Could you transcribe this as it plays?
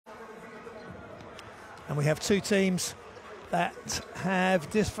And we have two teams that have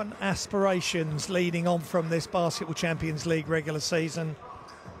different aspirations leading on from this Basketball Champions League regular season.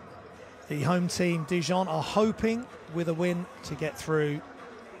 The home team, Dijon, are hoping with a win to get through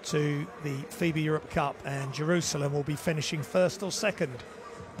to the FIBA Europe Cup, and Jerusalem will be finishing first or second,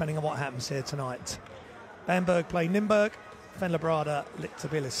 depending on what happens here tonight. Bamberg play Nymburk, Fuenlabrada,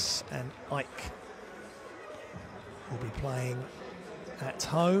 Lichterbillis and Ike will be playing at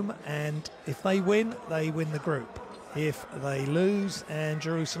home, and if they win the group. If they lose and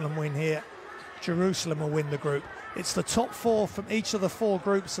Jerusalem win here, Jerusalem will win the group. It's the top four from each of the four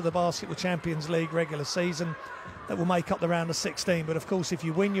groups of the Basketball Champions League regular season that will make up the round of 16. But of course, if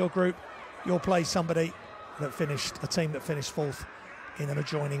you win your group, you'll play somebody that finished, a team that finished fourth in an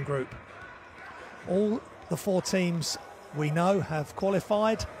adjoining group. All the four teams we know have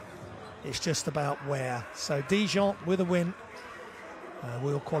qualified. It's just about where. So Dijon, with a win,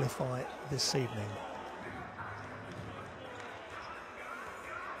 will qualify this evening.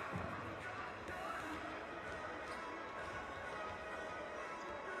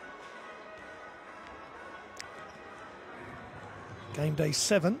 Game day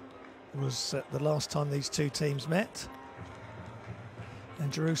 7 was the last time these two teams met,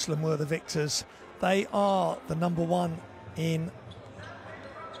 and Jerusalem were the victors. They are the number one in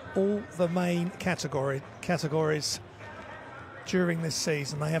all the main categories during this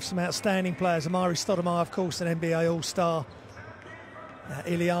season. They have some outstanding players. Amari Stoudemire, of course, an NBA All-Star.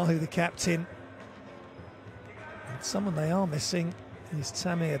 Eliyahu, the captain. And someone they are missing is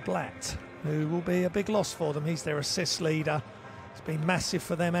Tamir Blatt, who will be a big loss for them. He's their assist leader. It's been massive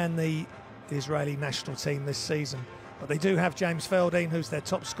for them and the Israeli national team this season. But they do have James Feldine, who's their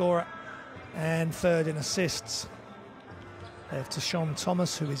top scorer and third in assists. They have Tashon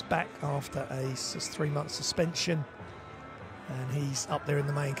Thomas, who is back after a 3-month suspension. And he's up there in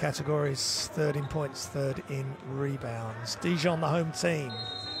the main categories, third in points, third in rebounds. Dijon, the home team.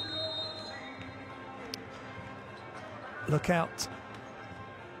 Look out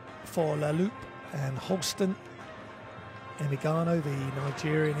for Laloupe and Holston. Emigano, the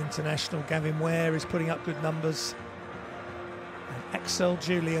Nigerian international. Gavin Ware is putting up good numbers. And Axel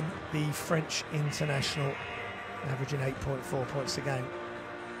Julien, the French international, averaging 8.4 points a game.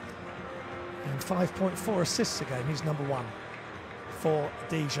 And 5.4 assists a game. He's number one for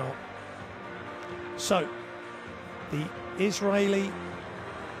Dijon. So, the Israeli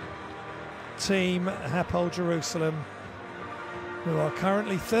team, Hapoel Jerusalem, who are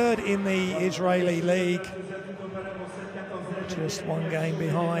currently third in the Israeli league, just one game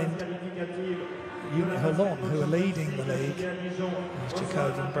behind Holon, who are leading the league. There's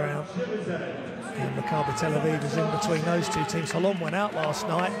Jacob and Brown. And Maccabi Tel Aviv is in between those two teams. Holon went out last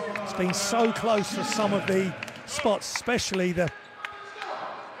night. It's been so close for some of the spots, especially to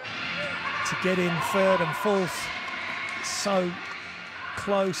get in third and fourth. It's so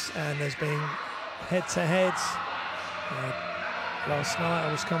close, and there's been head-to-heads. Last night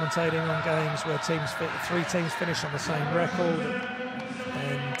I was commentating on games where three teams finish on the same record,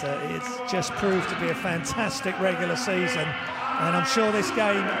 and it's just proved to be a fantastic regular season, and I'm sure this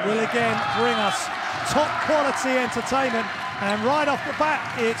game will again bring us top quality entertainment, and right off the bat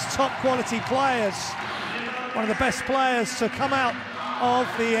it's top quality players. One of the best players to come out of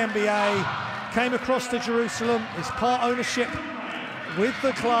the NBA came across to Jerusalem, is part ownership with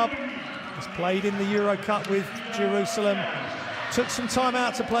the club, has played in the Euro Cup with Jerusalem. Took some time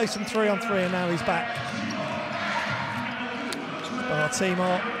out to play some 3-on-3, and now he's back.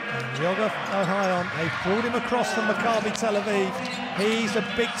 Bartimor and Yahav Ohayon, they brought him across from Maccabi Tel Aviv. He's a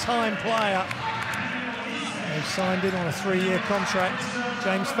big-time player. They've signed him on a 3-year contract.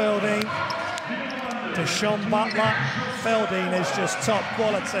 James Feldine, Deshaun Butler. Feldine is just top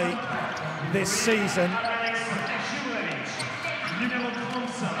quality this season.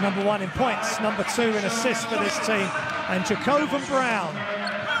 Number one in points, number 2 in assists for this team. And Jacob and Brown.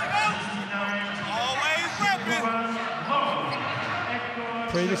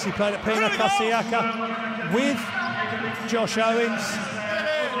 Previously played at Pima Kasiaka with Josh Owens.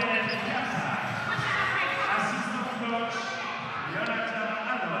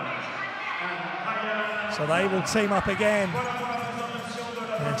 So they will team up again.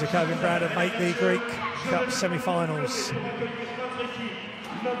 And Jacob and Brown have made the Greek Cup semi-finals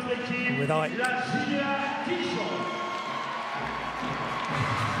with Ike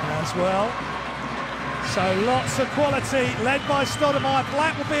as well. So lots of quality, led by Stoudemire.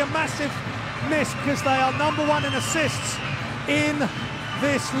 Black will be a massive miss because they are number one in assists in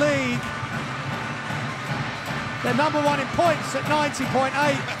this league. They're number one in points at 90.8.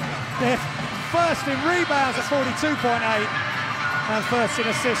 They're first in rebounds at 42.8. and 13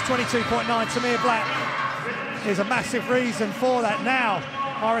 assists, 22.9. Tamir Black is a massive reason for that. Now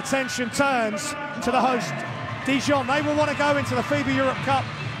our attention turns to the host, Dijon. They will want to go into the FIBA Europe Cup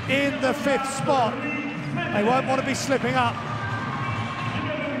in the 5th spot. They won't want to be slipping up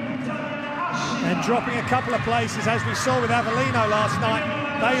and dropping a couple of places, as we saw with Avellino last night.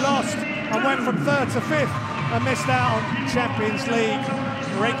 They lost and went from 3rd to 5th and missed out on Champions League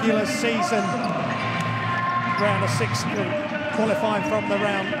regular season round of 16, qualifying from the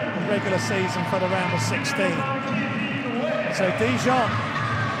regular season for the round of 16. So Dijon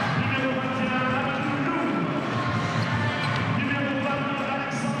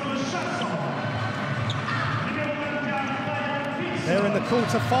they're in the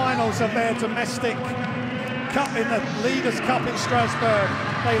quarter-finals of their domestic cup in the Leaders' Cup in Strasbourg.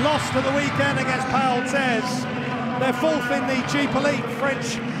 They lost at the weekend against Hapoel. They're 4th in the Jeep Elite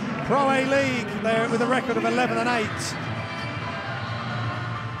French Pro A League. They're with a record of 11-8.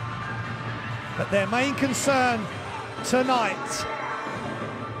 But their main concern tonight,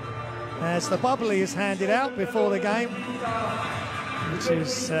 as the bubbly is handed out before the game, which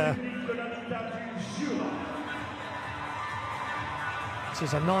is a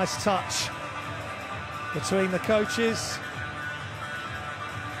nice touch between the coaches.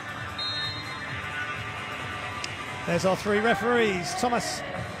 There's our 3 referees: Tomas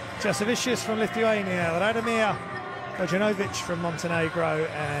Jasovicius from Lithuania, Radomir Bojanovic from Montenegro,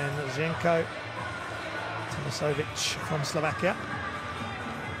 and Zhenko Tomasovic from Slovakia.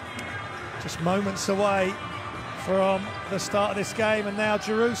 Just moments away from the start of this game, and now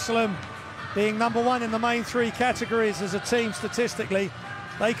Jerusalem, being number 1 in the main 3 categories as a team statistically,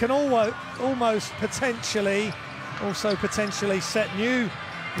 they can almost potentially set new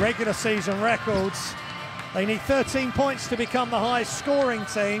regular season records. They need 13 points to become the highest scoring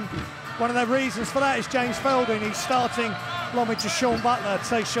team. One of the reasons for that is James Felding, who's starting along with Sean Butler,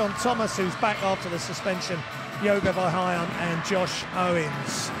 Tayshaun Thomas, who's back after the suspension, Yoga Vahayan and Josh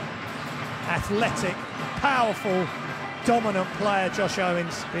Owens. Athletic, powerful, dominant player, Josh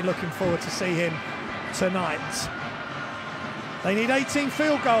Owens. Be looking forward to see him tonight. They need 18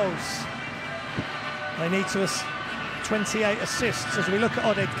 field goals. They need 28 assists, as we look at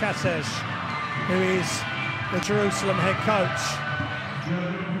Oded Katesh, who is the Jerusalem head coach.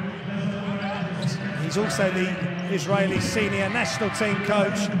 He's also the Israeli senior national team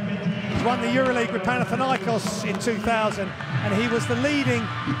coach. He's won the EuroLeague with Panathinaikos in 2000, and he was the leading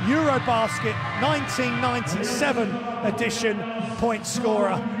Eurobasket 1997 edition point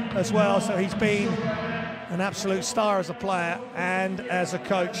scorer as well. So he's been an absolute star as a player and as a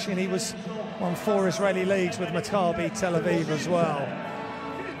coach, and he won 4 Israeli leagues with Maccabi Tel Aviv as well.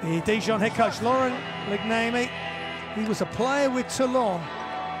 The Dijon head coach, Laurent Lignami, he was a player with Toulon,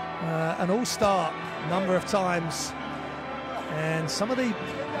 an all-star a number of times, and some of the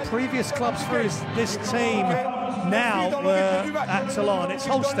previous clubs for this team now were at Toulon. It's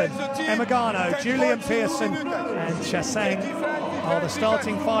Holston, Emagano, Julian Pearson and Chassang are the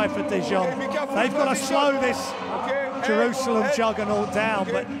starting 5 for Dijon. They've got to slow this Jerusalem juggernaut down,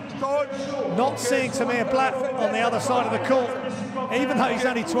 but not seeing Tamir Black on the other side of the court, even though he's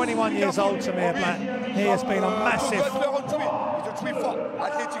only 21 years old. Tamir Black, he has been a massive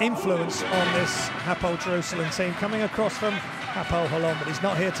influence on this Hapoel Jerusalem team, coming across from Hapoel Holon, but he's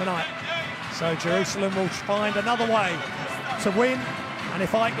not here tonight. So Jerusalem will find another way to win, and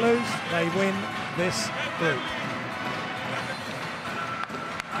if Ike lose, they win this group.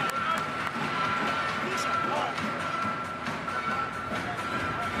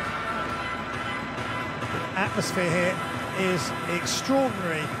 Atmosphere here is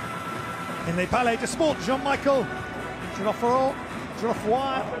extraordinary in the Palais de Sport. Jean-Michel Geoffroy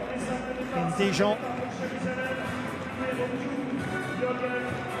in Dijon.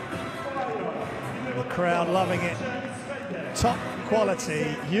 The crowd loving it. Top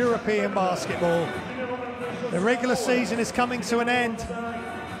quality European basketball. The regular season is coming to an end.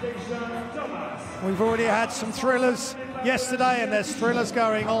 We've already had some thrillers yesterday, and there's thrillers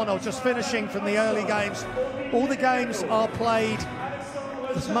going on or just finishing from the early games. All the games are played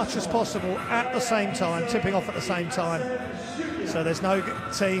as much as possible at the same time, tipping off at the same time. So there's no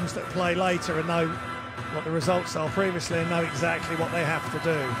teams that play later and know what the results are previously and know exactly what they have to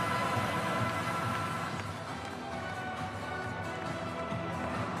do.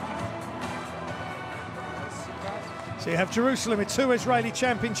 So you have Jerusalem with 2 Israeli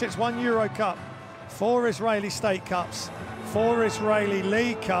championships, 1 Euro Cup, 4 Israeli State Cups, 4 Israeli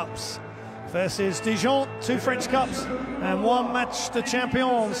League Cups, versus Dijon, 2 French Cups and 1 Match de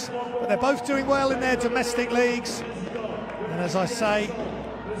Champions. But they're both doing well in their domestic leagues. And as I say,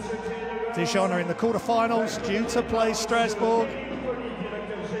 Dijon are in the quarterfinals, due to play Strasbourg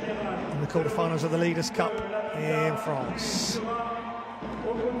quarterfinals of the Leaders' Cup in France.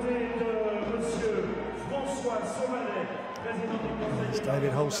 There's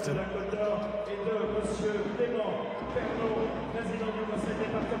David Holston.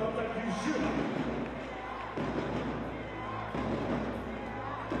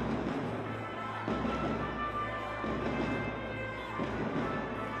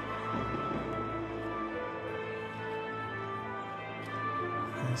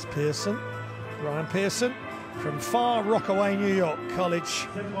 There's Pearson, Ryan Pearson from Far Rockaway, New York College.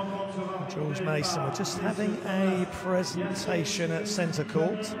 George Mason. We're just having a presentation at centre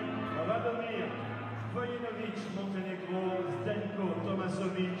court.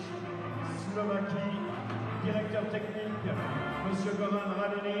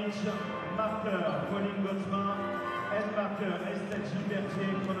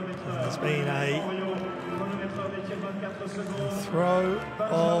 There's been a throw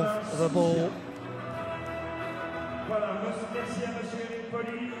of the ball.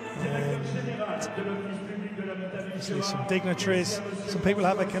 And some dignitaries, some people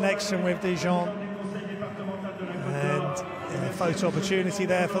have a connection with Dijon, and a photo opportunity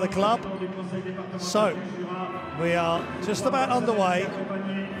there for the club. So we are just about underway.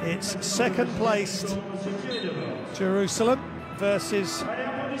 It's second placed Jerusalem versus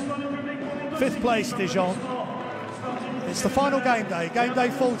fifth place Dijon. It's the final game day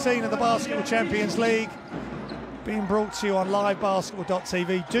 14 of the Basketball Champions League, being brought to you on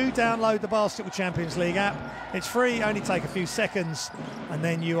livebasketball.tv. Do download the Basketball Champions League app. It's free, only take a few seconds, and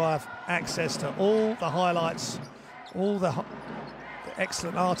then you have access to all the highlights, all the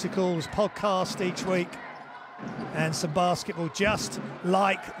excellent articles, podcast each week, and some basketball just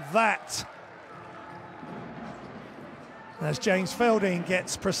like that. As James Felding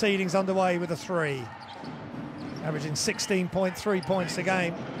gets proceedings underway with a three, averaging 16.3 points a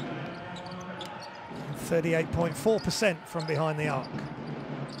game, 38.4% from behind the arc.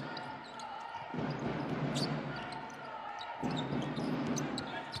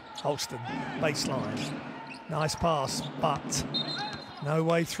 Holston, baseline, nice pass, but no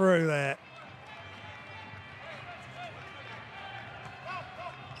way through there.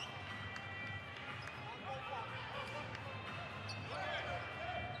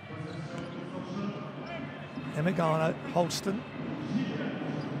 Emigano, Holston,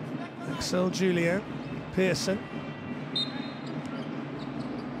 Axel Julien, Pearson,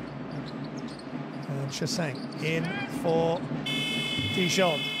 and Chasang in for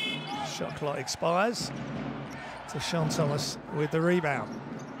Dijon. Shot clock expires. To Sean Thomas with the rebound.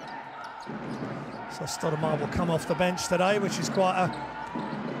 So Stoudemire will come off the bench today, which is quite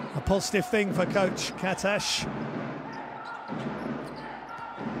a positive thing for Coach Katash.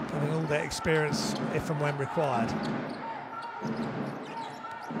 Having all that experience if and when required.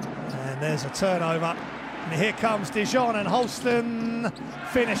 And there's a turnover. And here comes Dijon, and Holston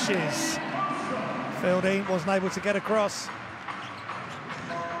finishes. Fielding wasn't able to get across.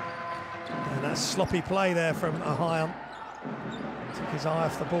 And that's sloppy play there from Ahayan. Took his eye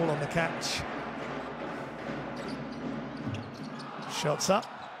off the ball on the catch. Shots up.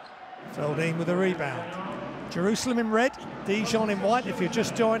 Fielding with a rebound. Jerusalem in red, Dijon in white. If you're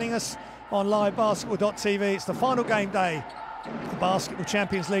just joining us on livebasketball.tv, it's the final game day of the Basketball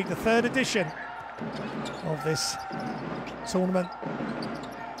Champions League, the third edition of this tournament.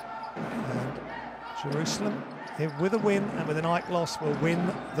 And Jerusalem, with a win and with a night loss, will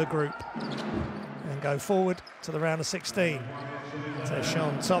win the group and go forward to the round of 16. So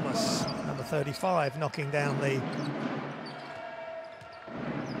Sean Thomas, number 35, knocking down the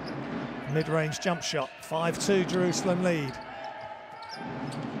mid-range jump shot. 5-2 Jerusalem lead.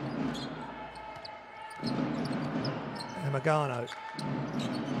 Emigano,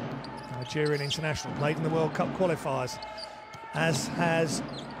 Nigerian international, played in the World Cup qualifiers, as has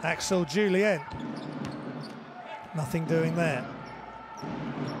Axel Julien. Nothing doing there.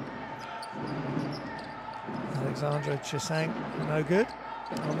 Alexandra Chasang, no good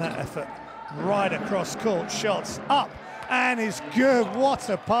on that effort. Right across court, shots up, and is good. What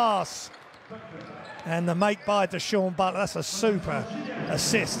a pass. And the make by Deshaun Butler. That's a super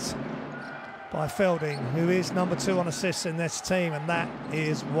assist by Felding, who is number 2 on assists in this team, and that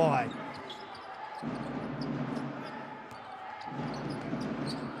is why.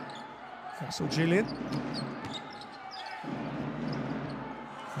 Axel Julien.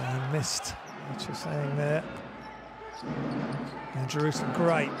 And missed, what you're saying there. And Jerusalem,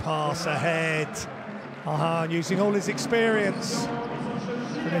 great pass ahead. Ahayan using all his experience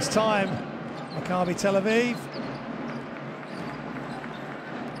from his time Maccabi Tel Aviv.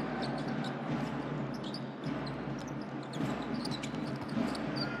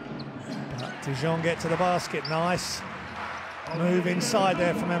 Dijon get to the basket, nice. Move inside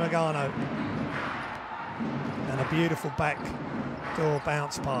there from Emegano. And a beautiful back door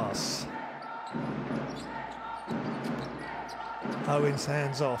bounce pass. Owens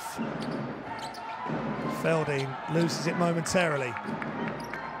hands off. Felding loses it momentarily.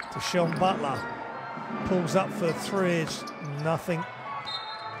 Dijon Butler pulls up for three. It's nothing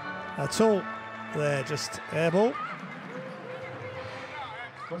at all there, just air ball.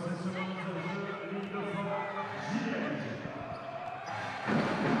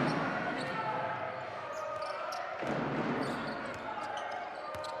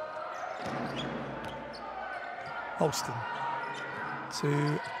 Holston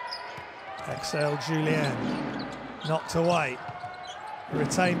to Axel Julien, knocked away,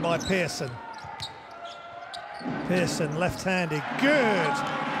 retained by Pearson. Pearson left-handed,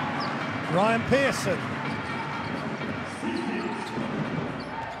 good! Ryan Pearson.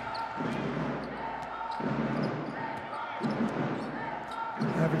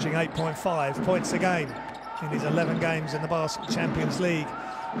 Averaging 8.5 points a game in his 11 games in the Basketball Champions League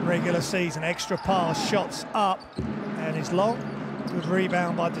regular season. Extra pass, shots up, and is long. Good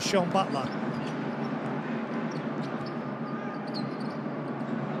rebound by Dijon Butler.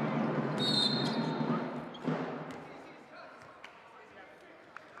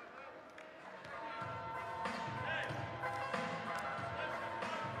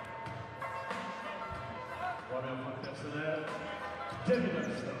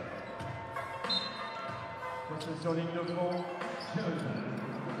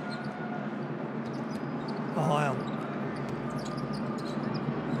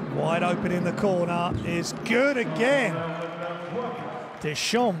 Wide open in the corner is good again.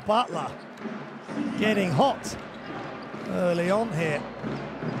 Dijon Butler getting hot early on here.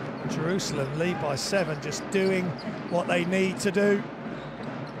 Jerusalem lead by 7, just doing what they need to do.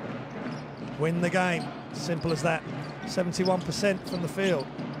 Win the game, simple as that. 71% from the field.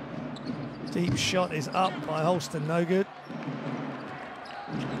 Deep shot is up by Holston, no good.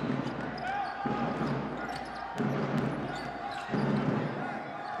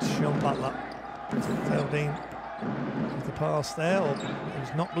 Sean Butler, Felding with the pass there, or it was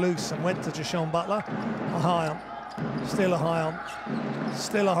knocked loose and went to Deshaun Butler. A high on, still a high on,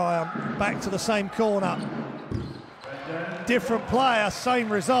 still a high on, back to the same corner. Different player,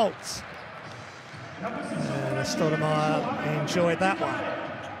 same results. And Stoudemire enjoyed that one.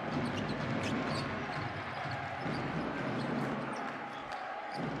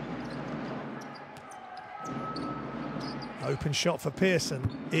 Open shot for Pearson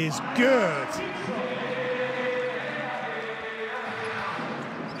is good.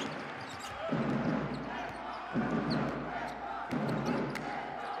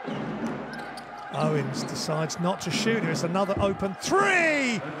 Owens decides not to shoot. There's another open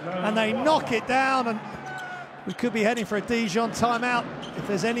three, and they knock it down, and we could be heading for a Dijon timeout if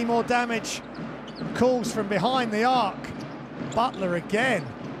there's any more damage. Calls from behind the arc. Butler again.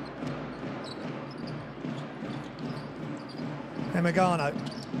 Emegano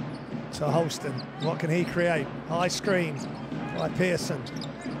to Holston. What can he create? High screen by Pearson.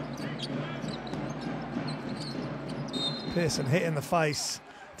 Pearson hit in the face.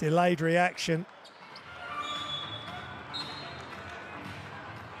 Delayed reaction.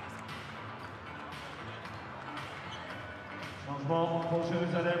 Changement pour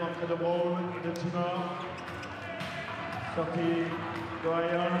Jérusalem, entrée de Braun de Timor. Sortie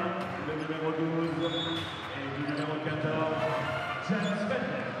d'Orion, le numéro 12 et du numéro 14, James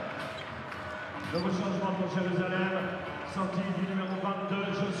Bender. Nouveau changement pour Jérusalem, sortie du numéro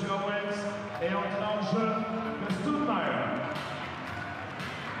 22, Joshua Owens, et entrée en jeu de Stoudemire.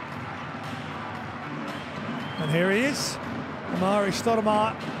 And here he is, Amari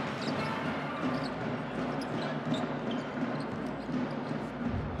Stoudemire.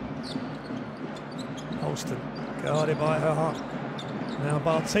 Holston guarded by her. Now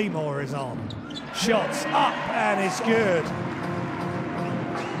Baltimore is on. Shots up and it's good.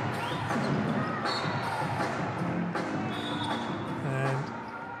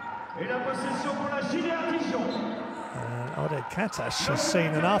 Et la possession pour la JDA Dijon. Oded Katash has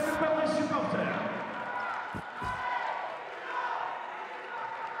seen enough.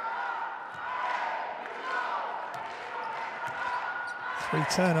 Three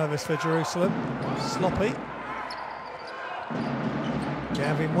turnovers for Jerusalem. Sloppy.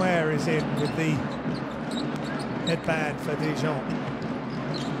 Gavin Ware is in with the headband for Dijon.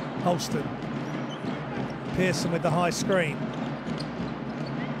 Holston. Pearson with the high screen.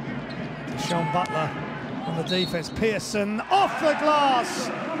 Sean Butler on the defense. Pearson off the glass,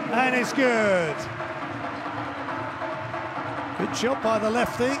 and it's good. Good job by the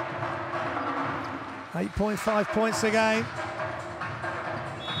lefty. 8.5 points a game.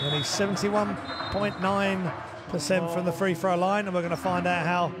 And he's 71.9% from the free throw line, and we're going to find out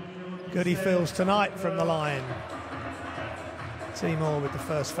how good he feels tonight from the line. Timor with the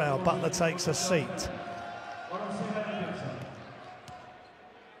first foul. Butler takes a seat.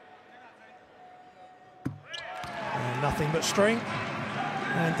 And nothing but string.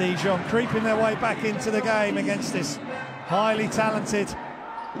 And Dijon creeping their way back into the game against this highly talented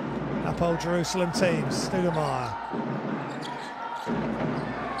Hapoel Jerusalem team. Stoudemire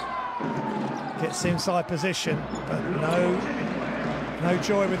gets inside position, but no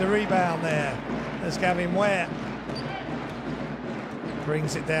joy with the rebound there. There's Gavin Ware.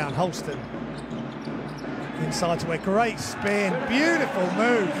 Brings it down. Holston inside to Ware. Great spin. Beautiful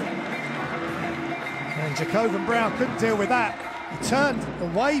move. And Jacobin Brown couldn't deal with that. He turned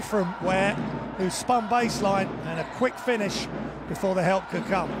away from Ware, who spun baseline, and a quick finish before the help could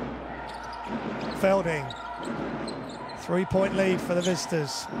come. Felding. 3-point lead for the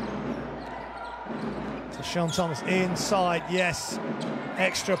visitors. To Sean Thomas inside. Yes.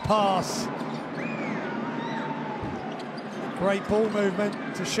 Extra pass. Great ball movement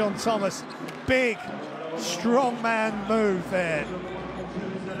to Sean Thomas. Big, strong man move there.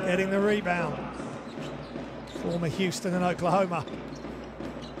 Getting the rebound. Former Houston and Oklahoma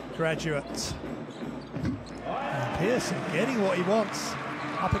graduate. And Pearson getting what he wants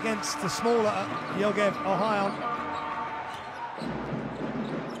up against the smaller Yahav, Ohio.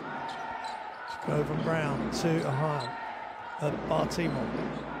 Jacobin Brown to Ohio. Baltimore.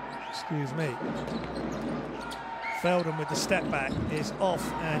 Excuse me. Feldon with the step back is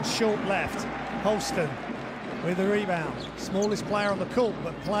off and short left. Holston with the rebound. Smallest player on the court,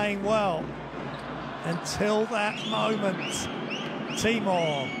 but playing well until that moment.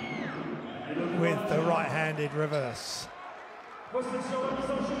 Timor with the right-handed reverse.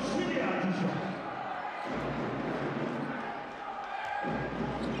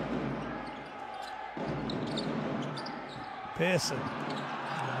 Pearson.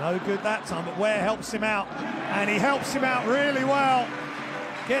 No good that time, but Ware helps him out, and he helps him out really well.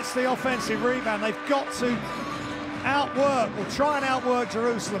 Gets the offensive rebound. They've got to outwork, or try and outwork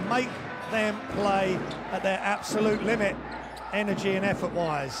Jerusalem, make them play at their absolute limit, energy and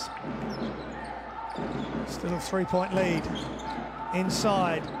effort-wise. Still a 3-point lead.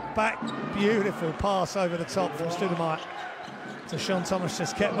 Inside, back, beautiful pass over the top from Stoudemire to Sean Thomas,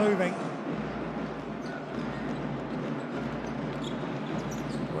 just kept moving.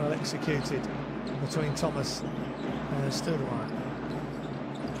 Well executed between Thomas and Stoudemire.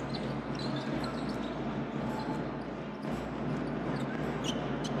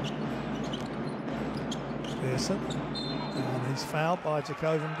 Pearson, and he's fouled by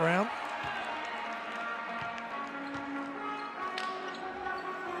Jacobin Brown.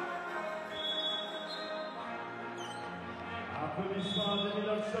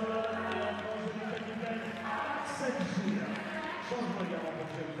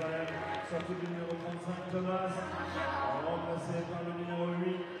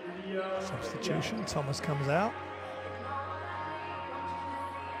 Substitution, Thomas comes out.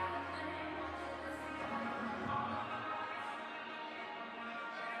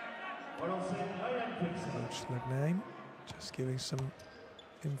 Coach Legname just giving some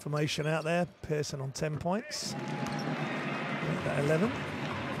information out there. Pearson on 10 points. Make that 11.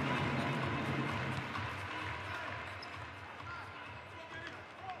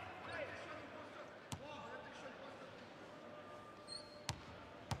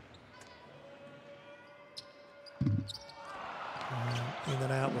 In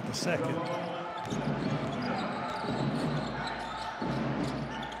and out with the second.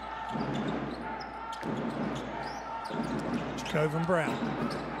 Jacobin Brown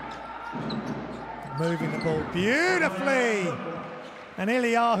moving the ball beautifully, and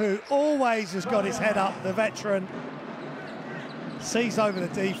Yahav always has got his head up. The veteran sees over the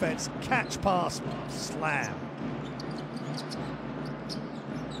defense, catch, pass, slam.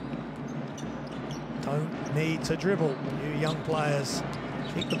 Don't need to dribble, you young players.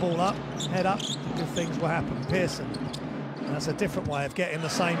 Keep the ball up, head up, good things will happen. Pearson, that's a different way of getting the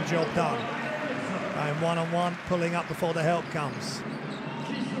same job done. Going one-on-one, pulling up before the help comes.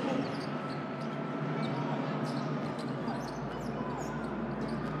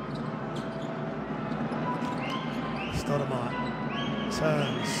 Stoudemire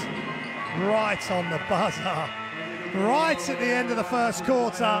turns right on the buzzer, right at the end of the first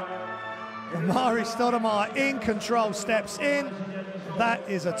quarter. Amari Stoudemire in control, steps in. That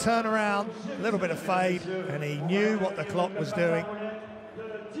is a turnaround, a little bit of fade, and he knew what the clock was doing.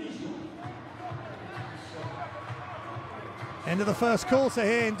 End of the first quarter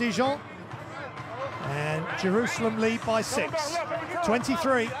here in Dijon. And Jerusalem lead by 6,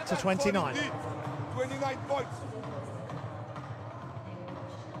 23 to 29. 29 points.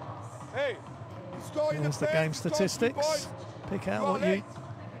 Hey, here's the game statistics. Pick out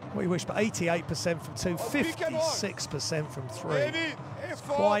what you wish, but 88% from 2, 56% from 3. It's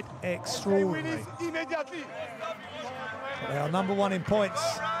quite extraordinary. They are number 1 in points,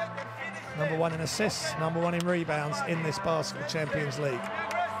 number 1 in assists, number 1 in rebounds in this Basketball Champions League.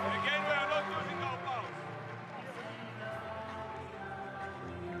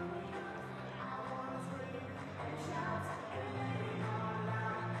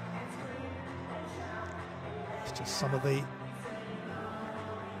 It's just some of the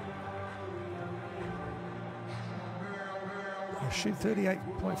shoot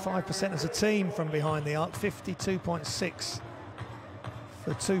 38.5% as a team from behind the arc, 52.6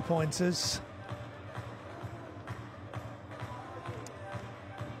 for 2-pointers.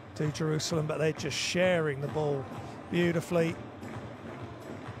 To Jerusalem, but they're just sharing the ball beautifully.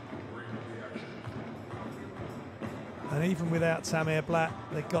 And even without Tamir Blatt,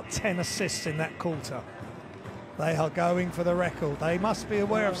 they've got 10 assists in that quarter. They are going for the record. They must be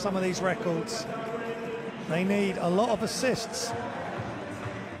aware of some of these records. They need a lot of assists.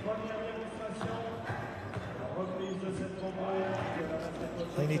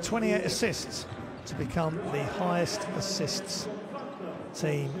 They need 28 assists to become the highest assists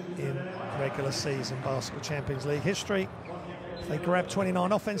team in regular season Basketball Champions League history. If they grabbed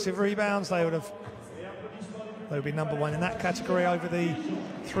 29 offensive rebounds, they would be number 1 in that category over the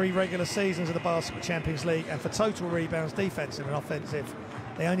 3 regular seasons of the Basketball Champions League. And for total rebounds, defensive and offensive,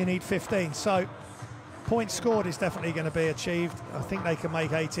 they only need 15. So points scored is definitely going to be achieved. I think they can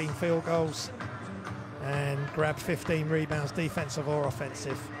make 18 field goals and grab 15 rebounds, defensive or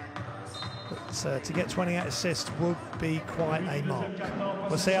offensive. But to get 28 assists would be quite a mark.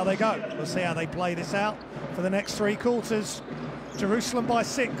 We'll see how they go. We'll see how they play this out for the next 3 quarters. Jerusalem by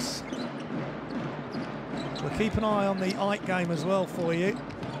 6. We'll keep an eye on the Ike game as well for you,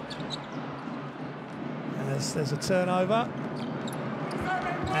 as there's a turnover.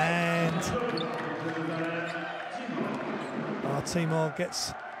 And Timor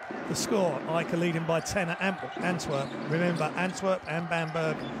gets the score. Ike are leading by 10 at Antwerp. Remember, Antwerp and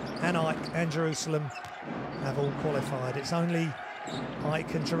Bamberg and Ike and Jerusalem have all qualified. It's only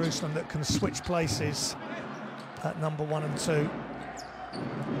Ike and Jerusalem that can switch places at number 1 and 2.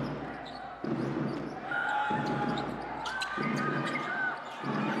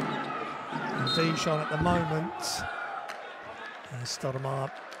 And Dijon at the moment.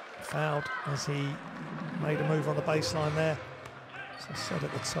 Stoudemire fouled as he made a move on the baseline there. As I said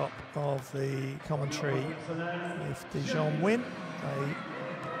at the top of the commentary, if Dijon win, they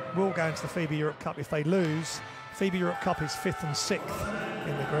will go into the FIBA Europe Cup. If they lose, FIBA Europe Cup is 5th and 6th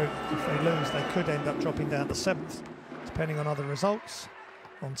in the group. If they lose, they could end up dropping down to 7th, depending on other results,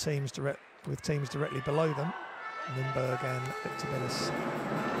 on teams with teams directly below them, Limburg and Victorvillers.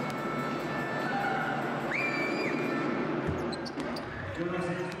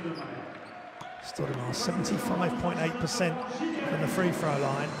 Stoudemire 75.8% from the free throw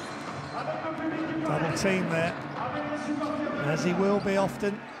line. Double team there, as he will be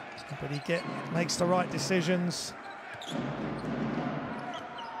often, but he makes the right decisions.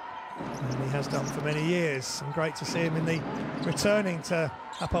 And he has done for many years. And great to see him returning to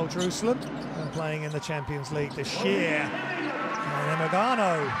Hapoel Jerusalem and playing in the Champions League this year. And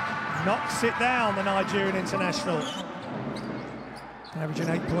Emegano knocks it down, the Nigerian international. Averaging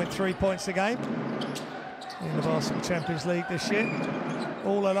 8.3 points a game in the Basketball Champions League this year.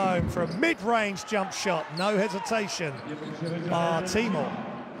 All alone for a mid-range jump shot, no hesitation, bar Timor.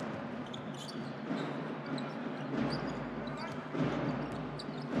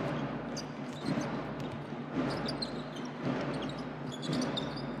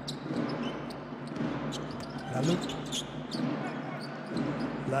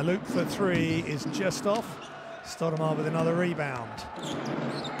 Laluk for 3 is just off. Stoudemire with another rebound.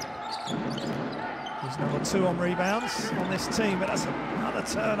 He's number 2 on rebounds on this team, but that's another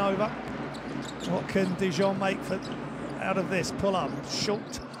turnover. What can Dijon make out of this? Pull up,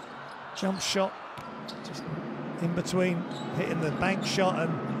 short jump shot, just in between hitting the bank shot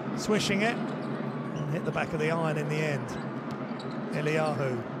and swishing it, and hit the back of the iron in the end.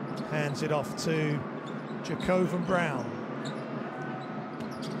 Eliyahu hands it off to Jacovan Brown.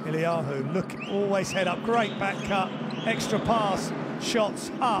 Eliyahu, always head up, great back cut, extra pass,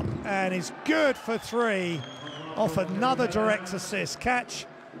 shots up, and is good for 3 off another direct assist, catch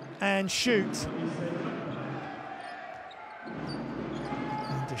and shoot.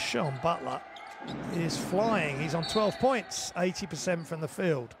 And Deshaun Butler is flying, he's on 12 points, 80% from the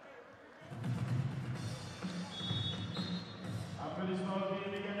field.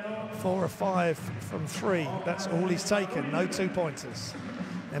 4 of 5 from 3. That's all he's taken. No 2-pointers.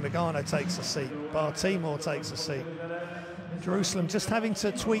 Emigano takes a seat. Timor takes a seat. Jerusalem just having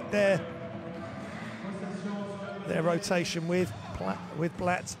to tweak their rotation with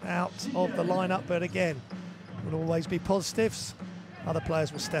Blatt out of the lineup, but again, will always be positives. Other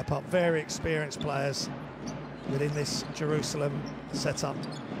players will step up. Very experienced players within this Jerusalem setup.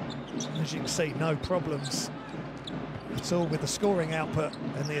 As you can see, no problems at all with the scoring output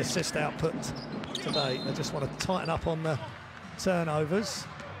and the assist output today. They just want to tighten up on the turnovers.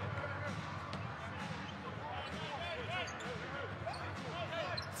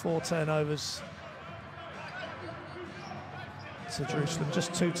 Four turnovers to Jerusalem,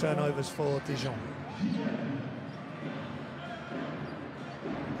 just 2 turnovers for Dijon.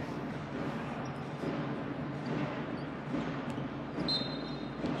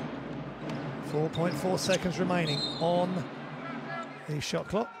 .4 seconds remaining on the shot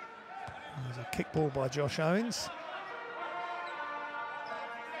clock. There's a kick ball by Josh Owens.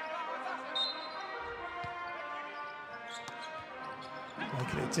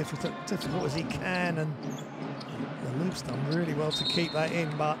 Making it difficult as he can, and the loop's done really well to keep that in,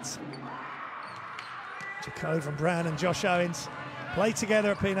 but Jacob Brown and Josh Owens played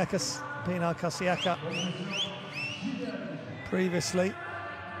together at Pina Kasiaka previously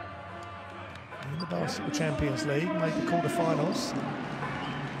in the Basketball Champions League, made the quarterfinals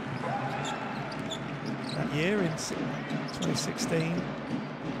that year in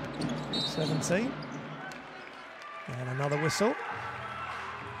 2016-17. And another whistle.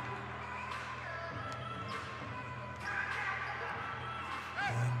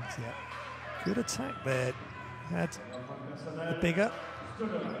 And yeah, good attack there. Had the bigger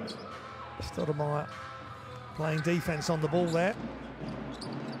Stoudemire playing defense on the ball there.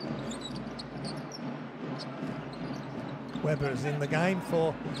 Weber is in the game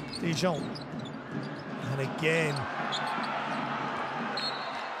for Dijon. And again,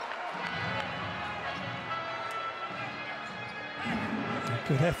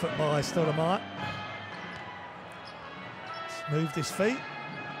 good effort by Stoudemire. Moved his feet,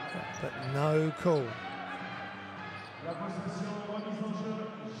 but no call. La possession remise en jeu,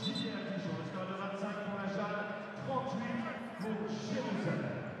 JDA Dijon, le score de 25 pour la Jeanne, 38 pour Jérusalem.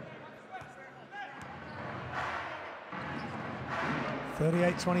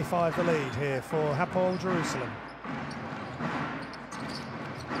 38-25 the lead here for Hapoel Jerusalem.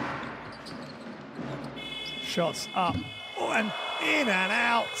 Shots up, oh, and in and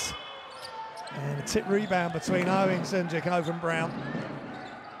out. And a tip rebound between Owens and Jacob Brown.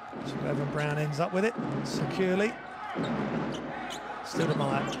 Jacob Brown ends up with it securely.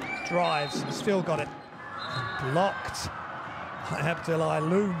 Stoudemire drives, still got it. Blocked by Abdullah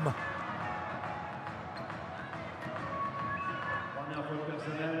Loom.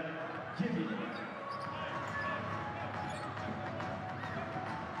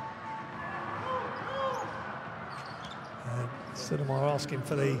 Stoudemire asking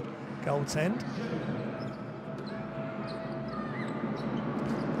for the goaltend.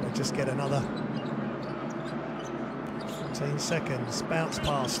 They just get another 14 seconds. Bounce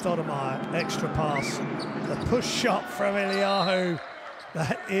pass, Stoudemire, extra pass. The push shot from Yahav.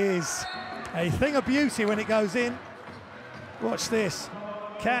 That is a thing of beauty when it goes in. Watch this.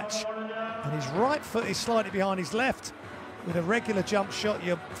 Catch, and his right foot is slightly behind his left. With a regular jump shot,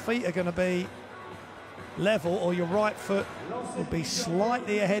 your feet are going to be level, or your right foot will be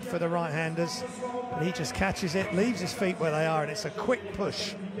slightly ahead for the right-handers. But he just catches it, leaves his feet where they are, and it's a quick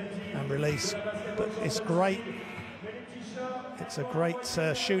push and release. But it's great. It's a great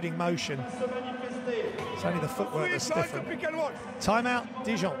shooting motion. It's only the footwork that's different. Timeout,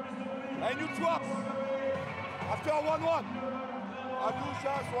 Dijon. A new swap. After 1-1. A new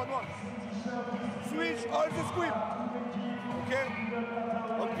chance, 1-1. Switch, all the squib. Okay?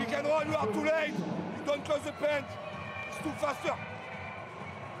 On pick and roll, you are too late. You don't close the paint. It's too faster.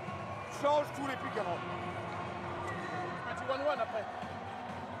 Change tous les pick and roll. Tu 1-1 après.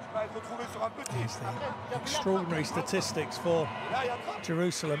 Tu vas être retrouvé sur un petit. Extraordinary statistics for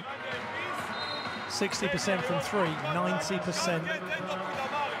Jerusalem. 60% from 3, 90%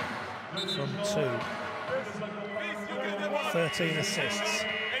 from 2. 13 assists.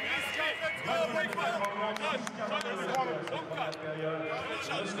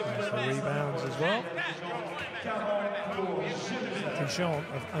 For rebounds as well. Dijon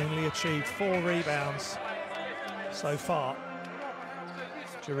have only achieved 4 rebounds so far.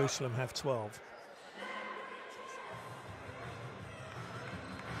 Jerusalem have 12.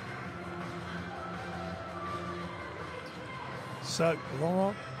 So,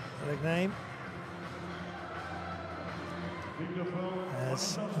 Laurent, big name.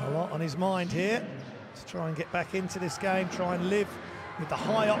 Has a lot on his mind here to try and get back into this game, try and live with the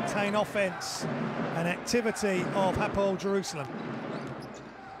high-octane offence and activity of Hapoel Jerusalem.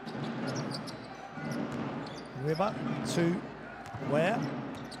 Weber to where?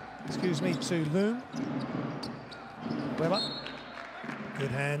 Excuse me, to Loom. Weber.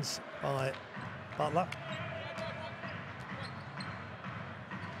 Good hands by Butler.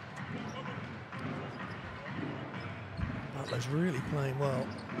 Butler's really playing well.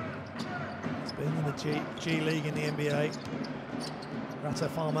 He's been in the G League in the NBA. Rato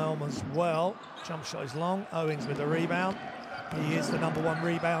Farmelm as well. Jump shot is long. Owens with the rebound. He is the #1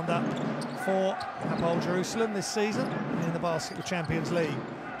 rebounder for Hapoel Jerusalem this season in the Basketball Champions League.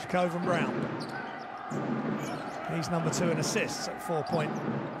 Jacoven Brown. He's #2 in assists at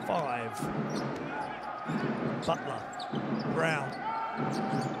 4.5. Butler. Brown.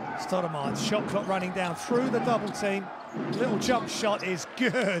 Stoudemire. Shot clock running down through the double team. Little jump shot is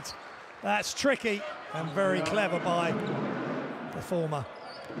good. That's tricky and very clever by the former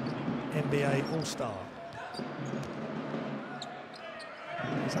NBA All-Star.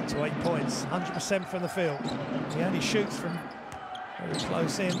 He's up to 8 points, 100% from the field. He only shoots from very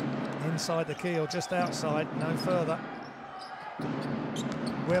close in, inside the key or just outside, no further.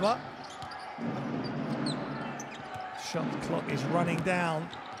 Weber. Shot clock is running down.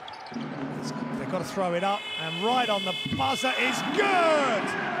 They've got to throw it up, and right on the buzzer is good!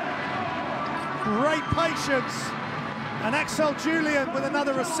 Great patience. And Axel Julian with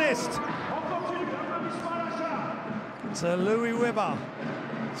another assist. To Louis Weber.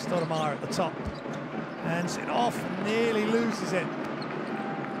 Stoudemire at the top. Hands it off, nearly loses it.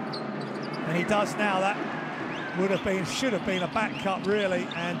 And he does now. That should have been a back cut really,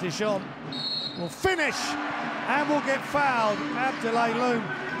 and Dijon will finish and will get fouled. Abdoulaye Loom.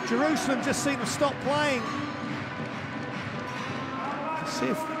 Jerusalem just seem to stop playing. Let's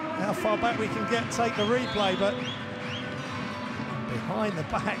see how far back we can take the replay, but behind the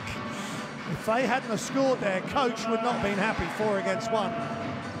back. If they hadn't have scored there, coach would not have been happy, 4 against 1.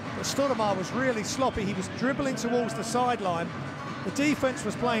 But Stoudemire was really sloppy. He was dribbling towards the sideline. The defense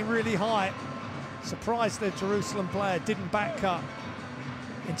was playing really high. Surprised the Jerusalem player didn't back cut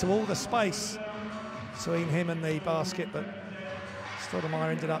into all the space between him and the basket, but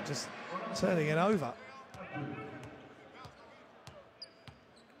Stoudemire ended up just turning it over.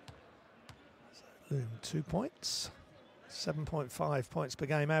 Loom 2 points. 7.5 points per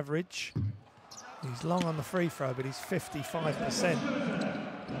game average. He's long on the free throw, but he's 55%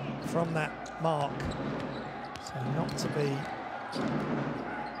 from that mark. So not to be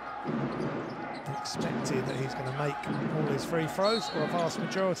expected that he's going to make all his free throws, or a vast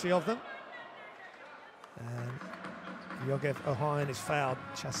majority of them. And Yahav Ohayon is fouled.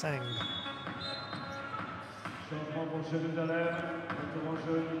 Chasang.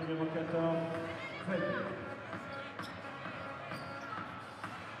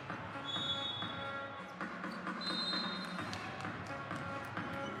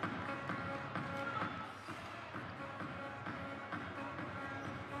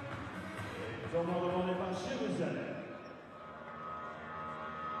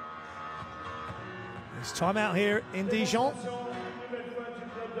 It's time out here in Dijon.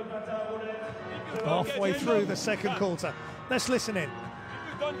 Halfway through the second quarter. Let's listen in. If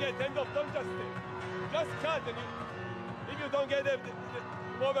you don't get end of, don't just stay. Just cut. And if you don't get it,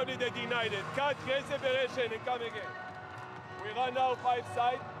 probably they denied it. Cut, create separation, and come again. We run now 5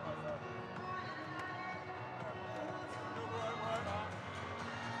 side.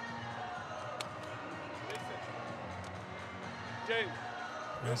 James.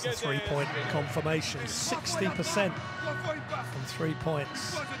 There's the three-point confirmation, 60% from 3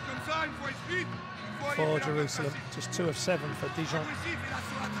 points for Jerusalem. Just 2 of 7 for Dijon.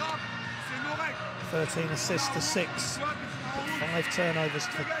 13 assists to 6, 5 turnovers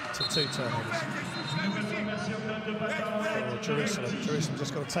to 2 turnovers for Jerusalem. Jerusalem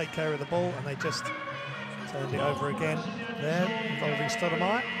just got to take care of the ball, and they just turned it over again there, involving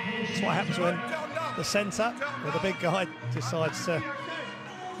Stoudemire. That's what happens when the centre, or the big guy, decides to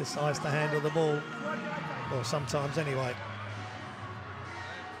handle the ball, or sometimes anyway.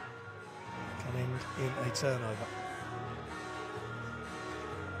 Can end in a turnover.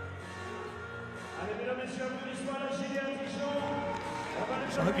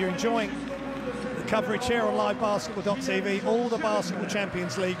 So I hope you're enjoying the coverage here on livebasketball.tv. All the Basketball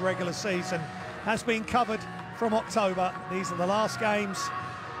Champions League regular season has been covered from October. These are the last games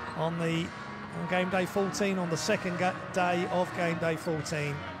on game day 14, on the second day of game day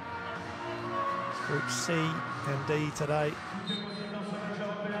 14. Group C and D today.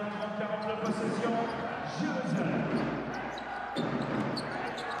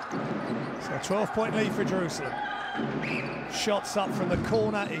 12-point lead for Jerusalem. Shots up from the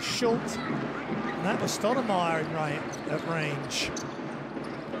corner is short. And that was Stoudemire at range.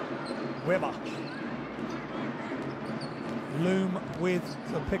 Weber. Loom with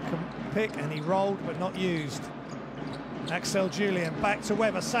the pick, and he rolled but not used. Axel Julian back to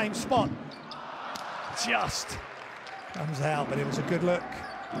Weber, same spot. Just comes out, but it was a good look.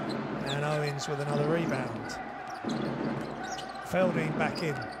 And Owens with another rebound. Felding back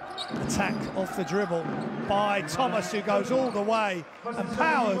in. Attack off the dribble by Thomas, who goes all the way and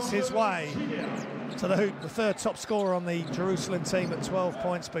powers his way to the hoop. The third top scorer on the Jerusalem team at 12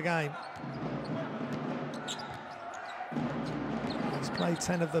 points per game. He's played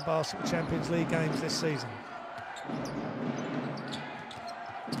 10 of the Basketball Champions League games this season.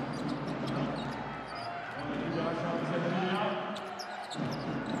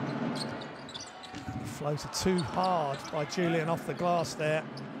 Floated too hard by Julian off the glass there.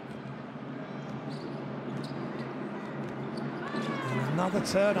 And another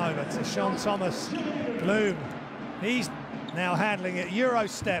turnover to Sean Thomas. Bloom, he's now handling it. Euro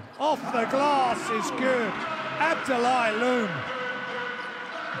step off the glass is good. Abdoulaye Loom.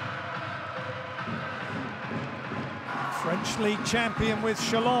 French league champion with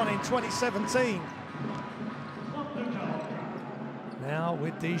Chalon in 2017. Now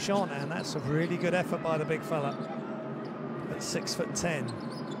with Dijon, and that's a really good effort by the big fella at 6'10". And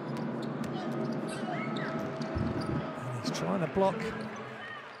he's trying to block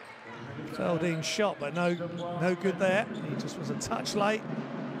Felding's shot, but no good there. He just was a touch late.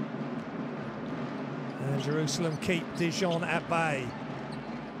 And Jerusalem keep Dijon at bay.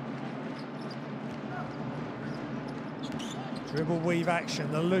 Dribble weave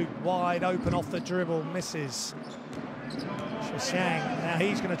action, the loop wide open off the dribble, misses. Shang, now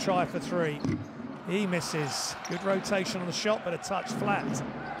he's going to try for three. He misses. Good rotation on the shot, but a touch flat.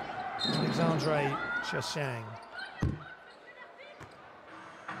 Alexandre Shashang.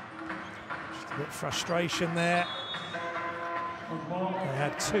 Just a bit of frustration there. They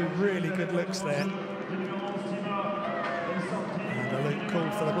had two really good looks there. And the loop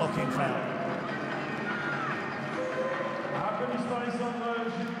called for the blocking foul.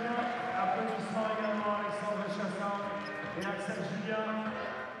 Et Axel Julien,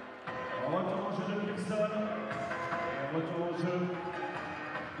 retour au jeu de Wilson, et retour au jeu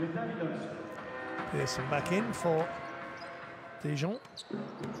de David. Pearson back in for Dijon.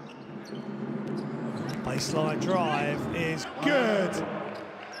 Baseline drive is good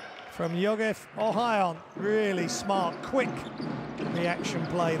from Yahav Ohayon. Really smart, quick reaction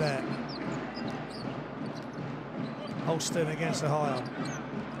play there. Holston against Ohayon.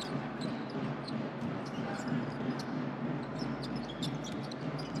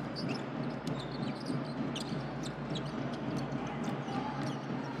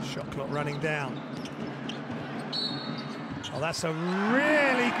 Shot clock running down. Oh, that's a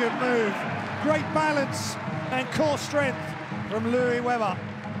really good move. Great balance and core strength from Louis Weber.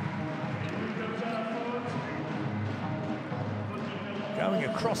 Going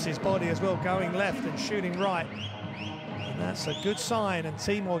across his body as well, going left and shooting right. And that's a good sign, and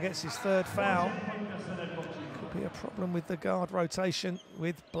Timor gets his third foul. Could be a problem with the guard rotation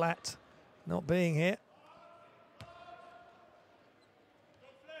with Blatt not being here.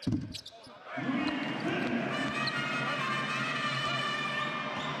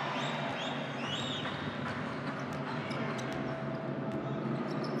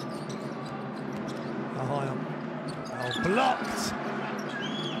 Oh, blocked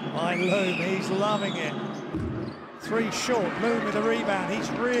by Loom. He's loving it. Three short. Loom with a rebound. He's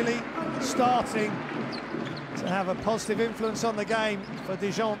really starting to have a positive influence on the game for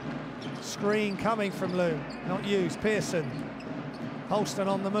Dijon. Screen coming from Loom, not used. Pearson. Holston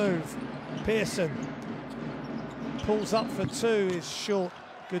on the move. Pearson pulls up for two, is short.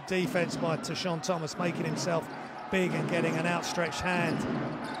 Good defense by Tashawn Thomas, making himself big and getting an outstretched hand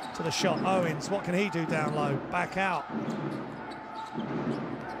to the shot. Owens, what can he do down low? Back out.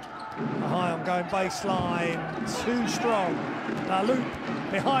 Ohayon going baseline, too strong. Now loop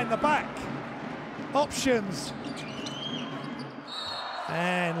behind the back. Options.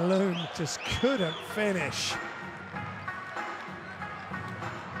 And Loom just couldn't finish.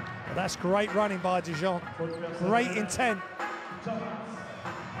 Well, that's great running by Dijon. Great intent.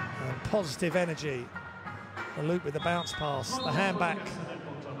 And positive energy. The loop with the bounce pass. The hand back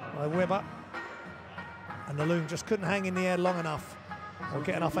by Weber. And the Loom just couldn't hang in the air long enough or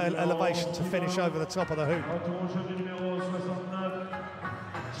get enough elevation to finish over the top of the hoop.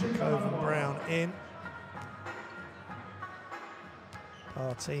 Jacob Brown in.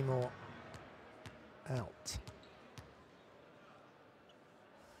 Timor out.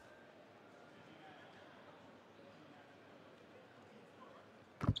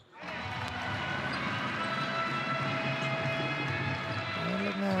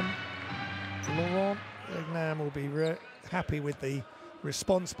 Laurent Legnam will be happy with the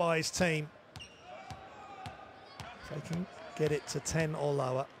response by his team. If they can get it to 10 or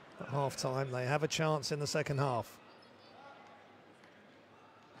lower at half-time, they have a chance in the second half.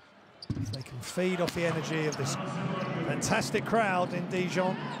 If they can feed off the energy of this fantastic crowd in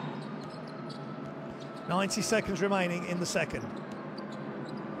Dijon. 90 seconds remaining in the second.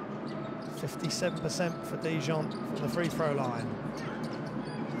 57% for Dijon from the free throw line.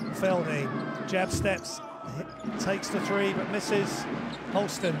 Felding, jab steps, takes the three but misses.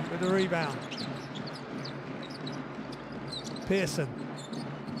 Holston with the rebound. Pearson.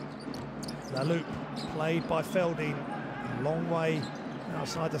 La Loupe, played by Felding, a long way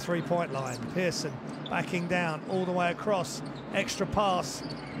outside the three-point line. Pearson backing down all the way across. Extra pass.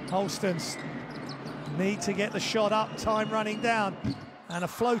 Holston's need to get the shot up. Time running down. And a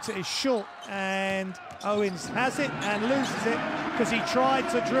floater is short. And Owens has it and loses it because he tried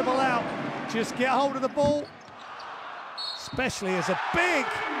to dribble out. Just get hold of the ball. Especially as a big.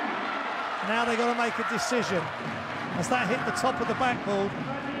 Now they've got to make a decision. As that hit the top of the backboard,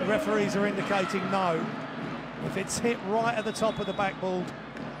 the referees are indicating no. If it's hit right at the top of the backboard,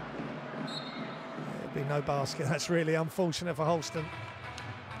 there'll be no basket. That's really unfortunate for Holston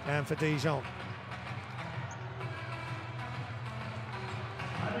and for Dijon.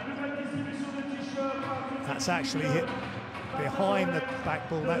 That's actually hit behind the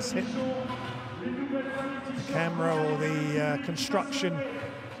backboard. That's hit the camera or the construction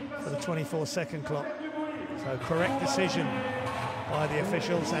for the 24-second clock. So correct decision by the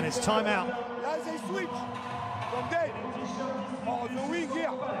officials, and it's timeout. Là, they switch from there. On the wing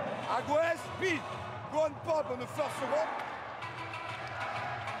here. Agues, speed. Go and pop on the first second.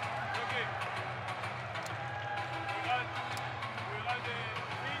 Okay. We run the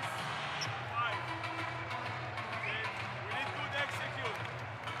piece 5. Okay. We need to execute.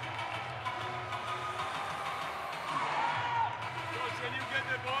 Coach, when you get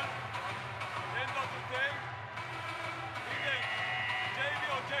the ball, end of the day, JB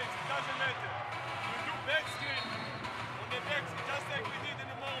or James, it doesn't matter. You do back screen. On the back, just like we did in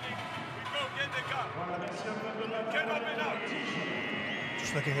the morning, we go get the cup. You can open up.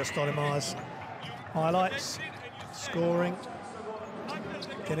 Just looking at Stoudemire's highlights, scoring,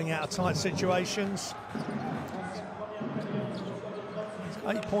 getting out of tight situations.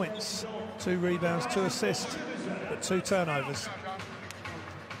 8 points, 2 rebounds, 2 assists, but 2 turnovers.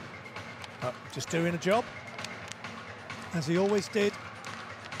 But just doing a job, as he always did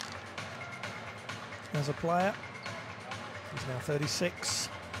as a player. He's now 36,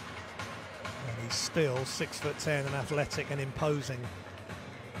 and he's still 6'10" and athletic and imposing.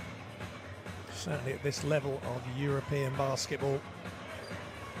 Certainly at this level of European basketball.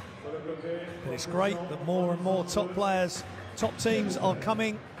 But it's great that more and more top players, top teams are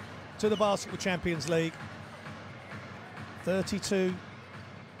coming to the Basketball Champions League. 32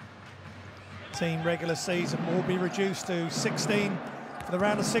 team regular season will be reduced to 16 for the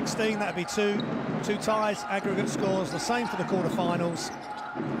round of 16. That'd be two ties, aggregate scores, the same for the quarterfinals,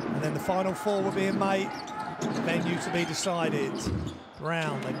 and then the final 4 will be in May. Venue to be decided.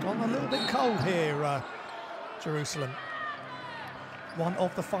 Round, they've gone a little bit cold here, Jerusalem. One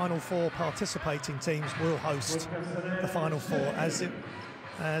of the final 4 participating teams will host the final 4, as it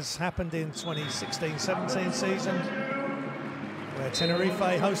has happened in 2016-17 season, where Tenerife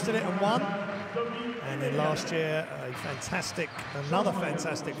hosted it and won. And then last year, another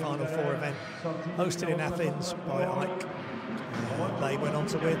fantastic Final 4 event hosted in Athens by Ike. They went on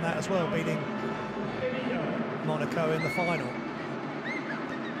to win that as well, beating Monaco in the final.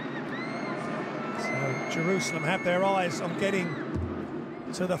 So Jerusalem have their eyes on getting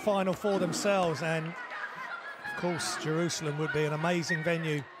to the Final 4 themselves, and of course Jerusalem would be an amazing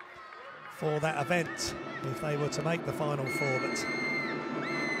venue for that event if they were to make the Final 4. But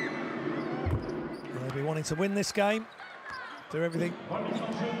they'll be wanting to win this game, do everything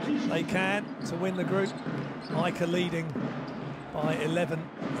they can to win the group. Ike leading by 11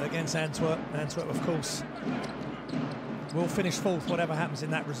 against Antwerp. Antwerp, of course, will finish 4th, whatever happens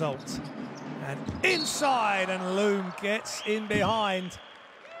in that result. And inside, and Loom gets in behind.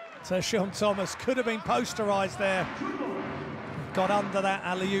 So Sean Thomas could have been posterised there. Got under that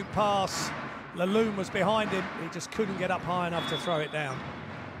alley-oop pass. Loom was behind him. He just couldn't get up high enough to throw it down.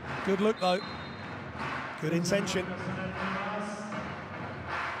 Good look, though. Good intention.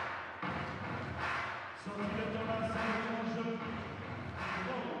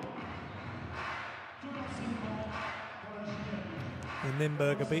 And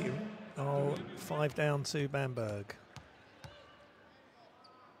Limburg are beaten. 5 down to Bamberg.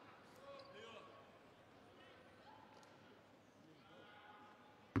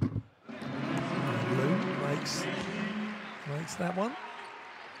 Gets that one.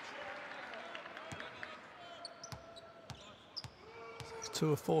 He's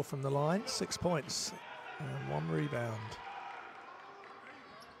 2 of 4 from the line, 6 points and 1 rebound.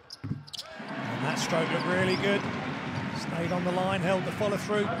 And that stroke looked really good. Stayed on the line, held the follow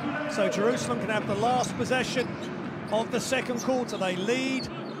through. So Jerusalem can have the last possession of the second quarter. They lead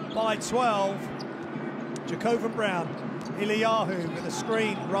by 12. Jacoven Brown, Yahav with a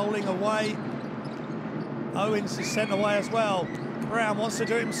screen rolling away. Owens is sent away as well. Brown wants to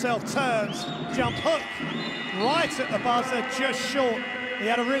do it himself, turns, jump hook, right at the buzzer, just short. He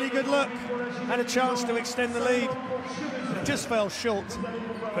had a really good look, had a chance to extend the lead. It just fell short,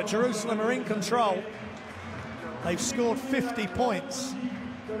 but Jerusalem are in control. They've scored 50 points.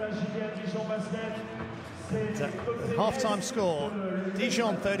 The half-time score,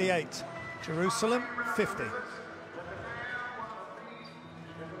 Dijon 38, Jerusalem 50.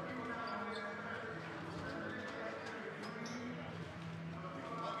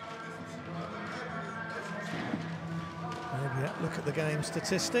 Look at the game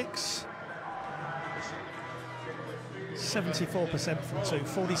statistics. 74% from 2,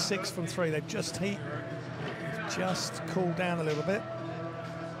 46 from 3. They've just cooled down a little bit.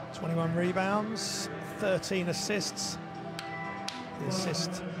 21 rebounds, 13 assists. The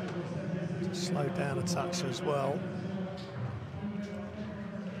assist slowed down a touch as well.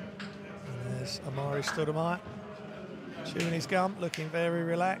 And there's Amari Stoudemire chewing his gum, looking very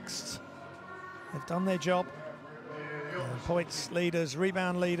relaxed. They've done their job. Points leaders,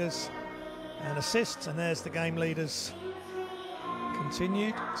 rebound leaders, and assists, and there's the game leaders.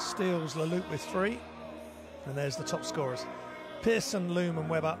 Continued, steals Leloup with 3, and there's the top scorers. Pearson, Loom and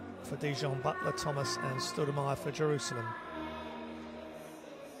Webber for Dijon, Butler, Thomas and Stoudemire for Jerusalem.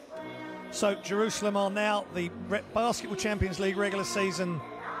 So Jerusalem are now the Basketball Champions League regular season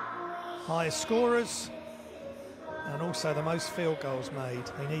highest scorers, and also the most field goals made.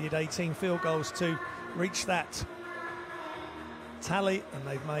 They needed 18 field goals to reach that tally, and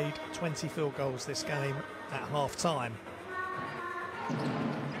they've made 20 field goals this game at half-time.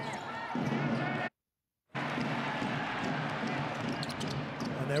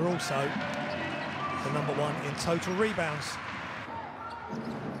 And they're also the #1 in total rebounds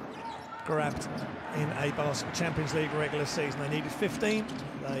grabbed in a Basketball Champions League regular season. They needed 15,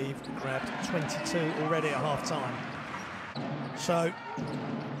 they've grabbed 22 already at half-time. So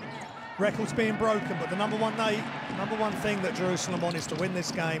records being broken, but the number one thing that Jerusalem want is to win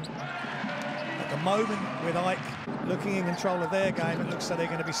this game. At the moment, with Ike looking in control of their game, it looks like they're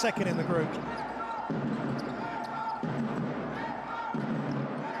going to be second in the group.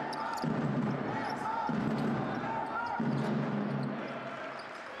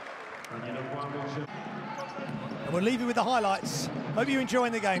 And we'll leave you with the highlights. Hope you're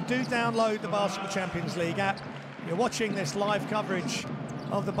enjoying the game. Do download the Basketball Champions League app. You're watching this live coverage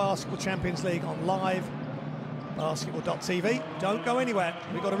of the Basketball Champions League on live basketball.tv. Don't go anywhere.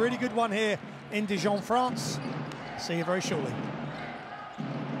 We've got a really good one here in Dijon, France. See you very shortly.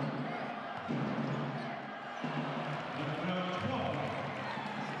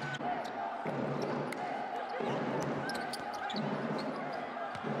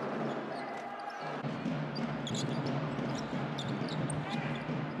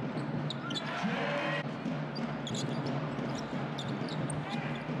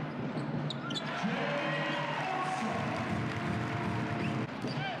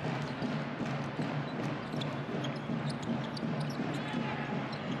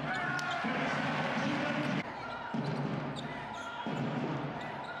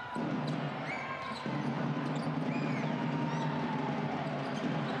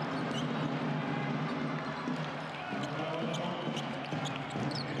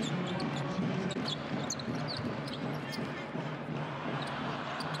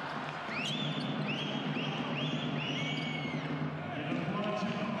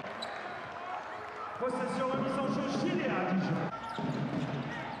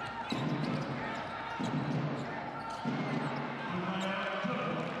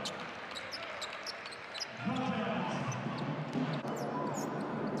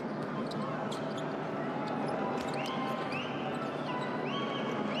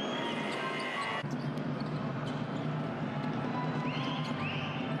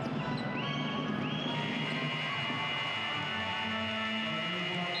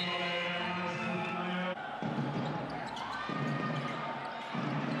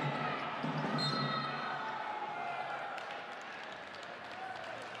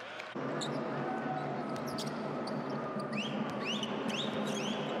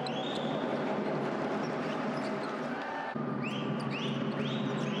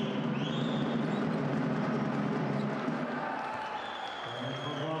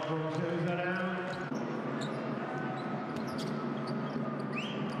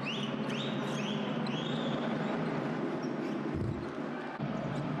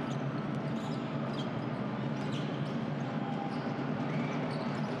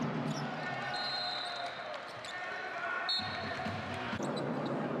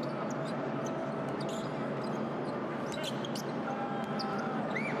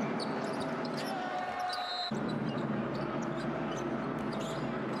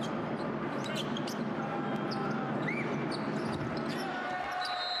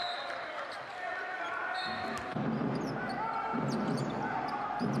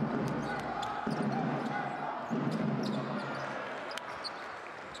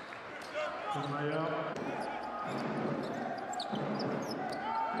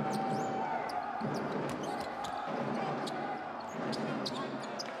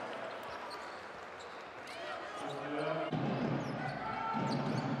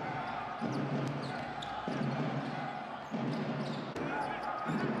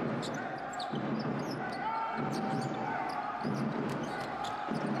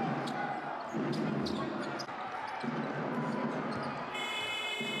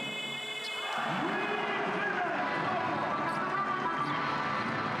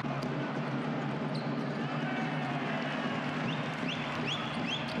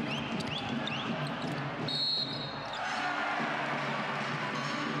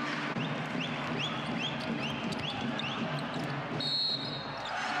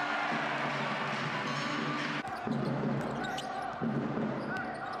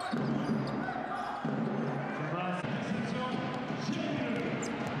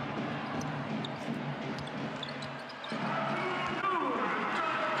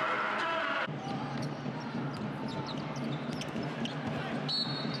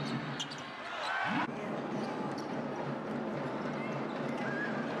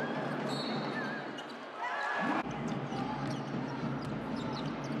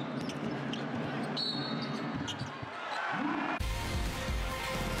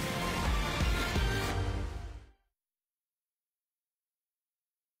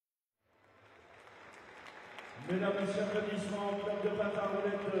 Mesdames, Messieurs, applaudissements, club de patin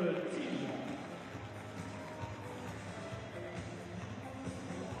roulette Dijon.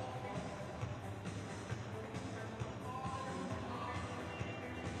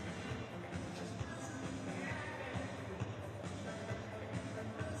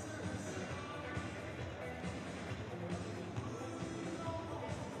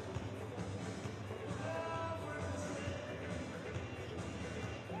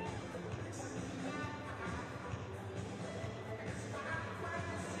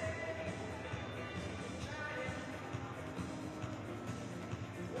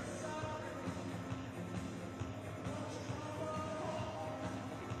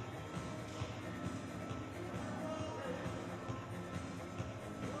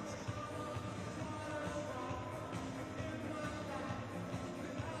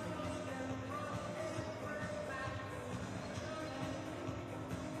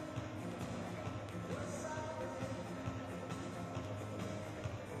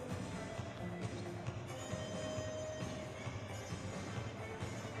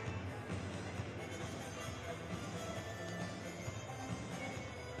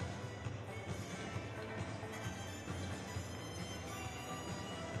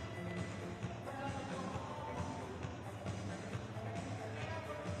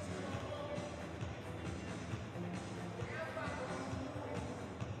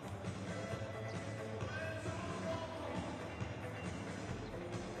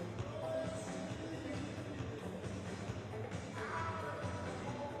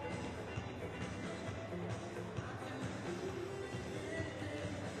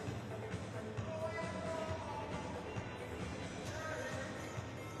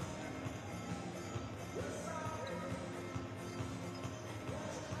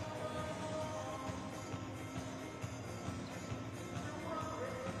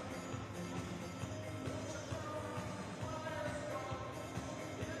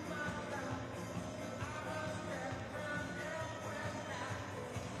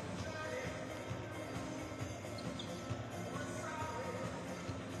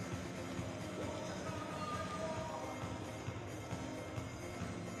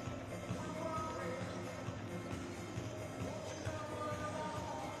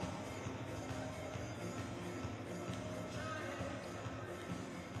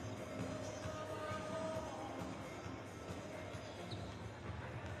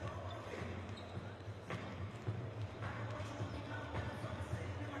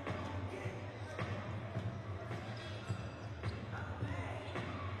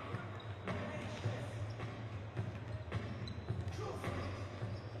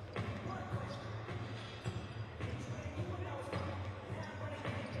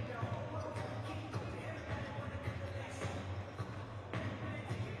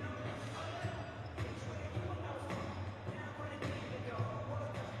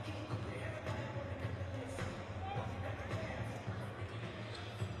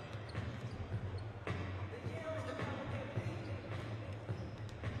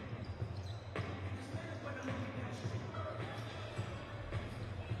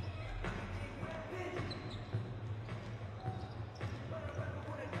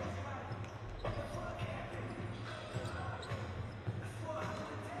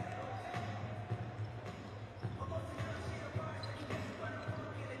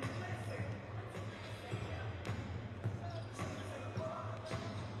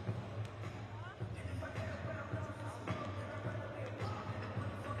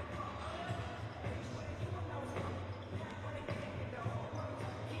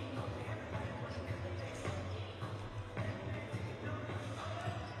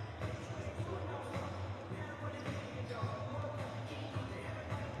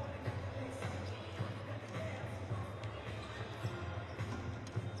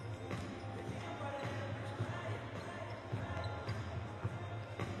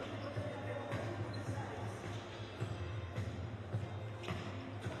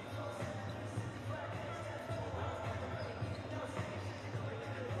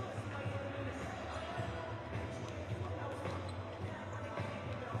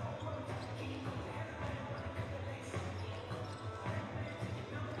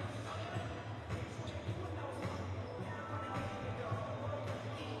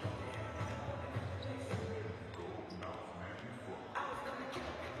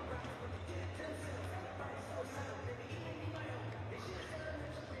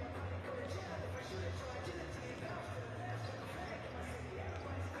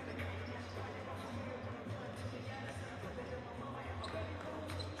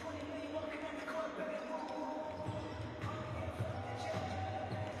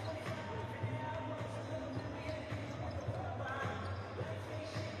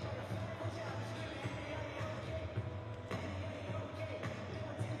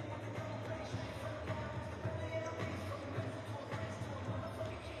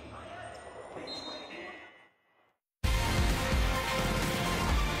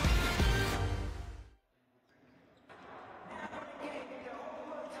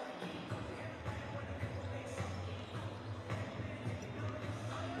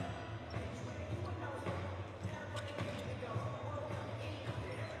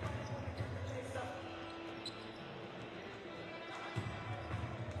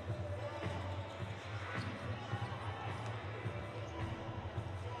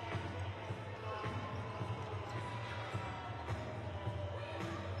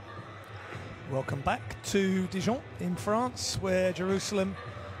 Welcome back to Dijon in France, where Jerusalem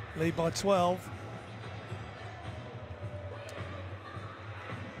lead by 12.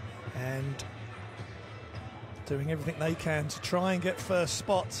 And doing everything they can to try and get first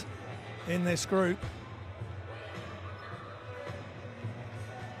spot in this group.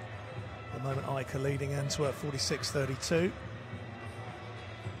 At the moment, Ica leading Antwerp 46-32.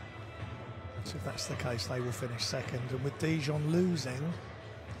 So if that's the case, they will finish second. And with Dijon losing,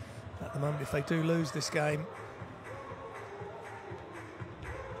 at the moment, if they do lose this game,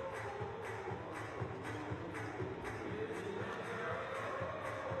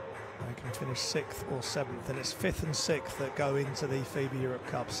 they can finish 6th or 7th, and it's 5th and 6th that go into the FIBA Europe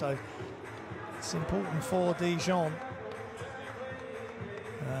Cup. So it's important for Dijon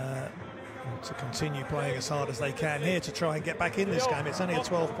to continue playing as hard as they can here to try and get back in this game. It's only a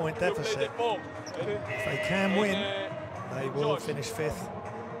 12-point deficit. If they can win, they will finish 5th.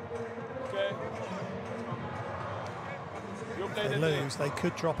 If they lose, they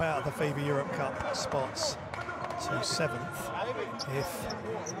could drop out of the FIBA Europe Cup spots to 7th if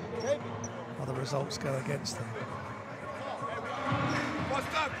other results go against them.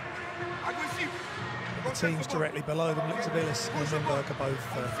 The teams directly below them, Lichterville and Limburg, are both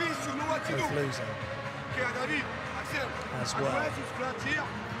losing as well.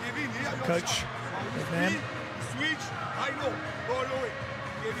 Coach Vietnam,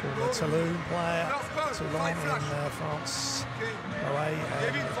 former Toulon player, Toulon in France, away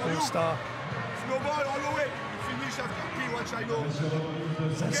and All-Star.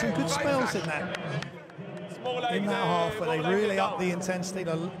 There's some good spells in that half where they really up the intensity.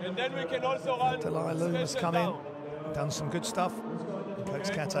 Delay Loom come in, done some good stuff.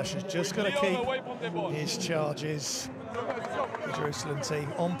 Coach Katash has just got to keep his charges, the Jerusalem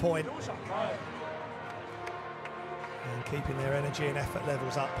team, on point and keeping their energy and effort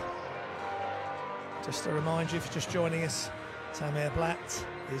levels up. Just to remind you, if you're just joining us, Tamir Blatt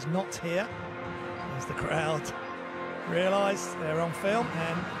is not here, as the crowd realise they're on film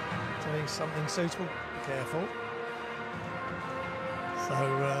and doing something suitable. Be careful. So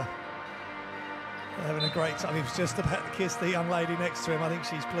they're having a great time. He was just about to kiss the young lady next to him. I think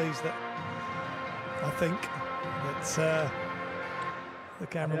she's pleased that the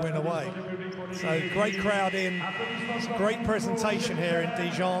camera went away. So great crowd in. It's a great presentation here in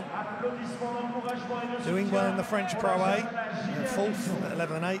Dijon. Doing well in the French Pro A, 4th at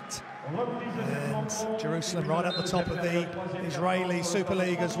 11-8. And Jerusalem right at the top of the Israeli Super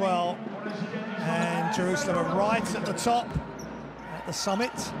League as well. And Jerusalem are right at the top, at the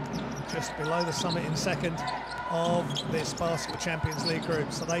summit, just below the summit in second of this Basketball Champions League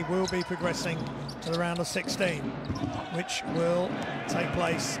group. So they will be progressing to the round of 16, which will take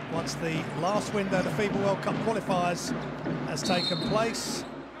place once the last window, the FIBA World Cup qualifiers, has taken place.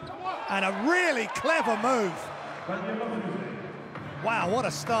 And a really clever move. Wow, what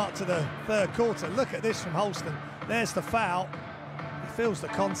a start to the third quarter. Look at this from Holston. There's the foul. He feels the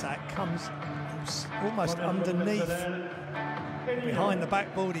contact, comes almost underneath, behind the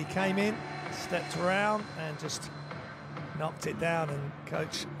backboard. He came in, stepped around and just knocked it down, and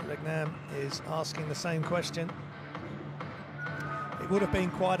Coach Legnam is asking the same question. It would have been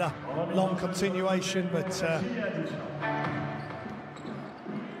quite a long continuation, but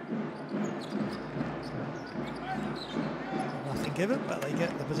nothing given, but they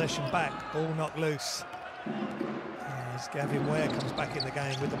get the possession back. Ball knocked loose as Gavin Ware comes back in the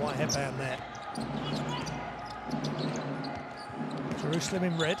game with the white headband there. Jerusalem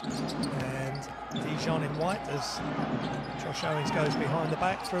in red and Dijon in white as Josh Owens goes behind the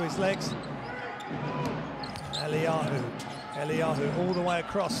back through his legs. Eliyahu all the way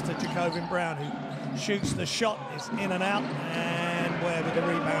across to Jacobin Brown, who shoots the shot, is in and out, and Ware with the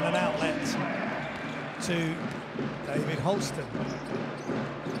rebound and outlet to David Holston.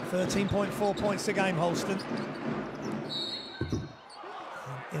 13.4 points a game, Holston.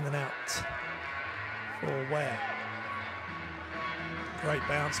 In and out for Ware. Great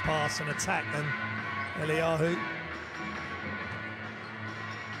bounce pass and attack, and Eliyahu.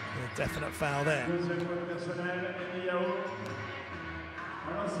 A definite foul there.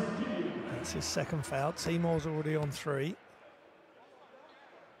 That's his second foul. Timor's already on 3.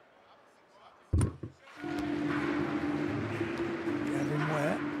 Gavin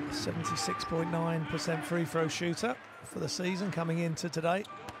Ware, 76.9% free throw shooter for the season coming into today.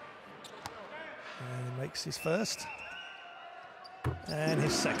 And makes his first. And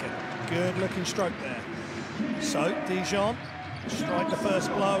his second. Good looking stroke there. So Dijon strike the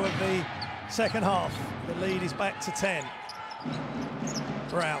first blow of the second half. The lead is back to 10.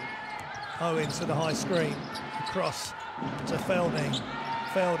 Brown. Owens to the high screen. Across to Felding.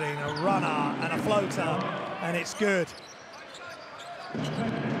 Felding, a runner and a floater, and it's good.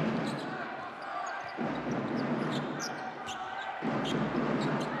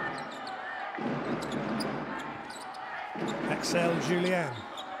 Axel Julien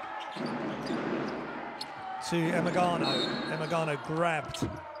to Emagano. Emagano grabbed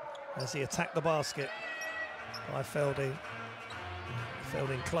as he attacked the basket by Felding.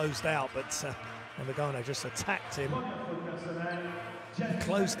 Felding closed out, but Emagano just attacked him.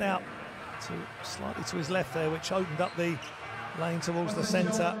 Closed out slightly to his left there, which opened up the lane towards the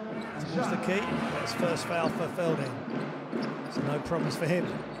centre, towards the key. That's first foul for Felding. So no problems for him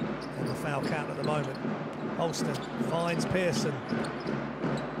in the foul count at the moment. Holston finds Pearson.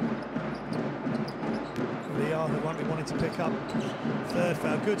 Yahav won't be wanting to pick up third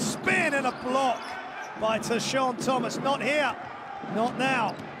foul. Good spin and a block by Tashawn Thomas. Not here, not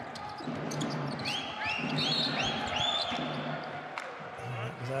now.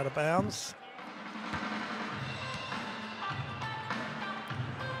 That was out of bounds.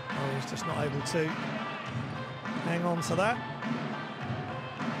 Oh, he's just not able to hang on to that.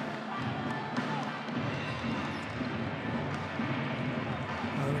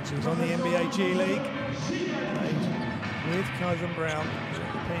 He was on the NBA G League with Coven Brown,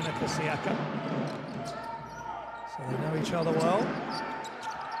 Pina Kasiaka. So they know each other well.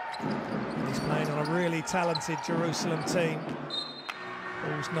 And he's playing on a really talented Jerusalem team.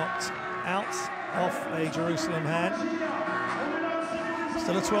 Ball's knocked out off a Jerusalem hand.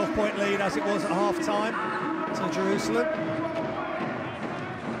 Still a 12-point lead as it was at half-time to Jerusalem.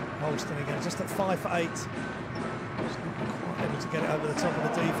 Holston again, just at 5 for 8. Able to get it over the top of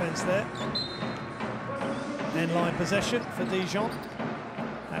the defence there. End line possession for Dijon.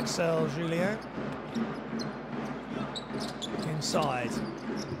 Axel Julien. Inside.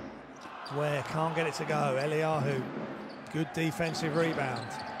 Ware can't get it to go. Eliyahu. Good defensive rebound.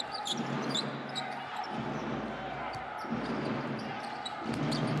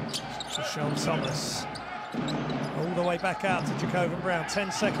 Tashawn Thomas. All the way back out to Jacoven Brown.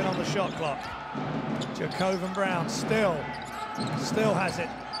 10-second on the shot clock. Jacoven Brown still has it,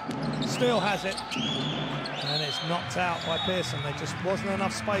 and it's knocked out by Pearson. There just wasn't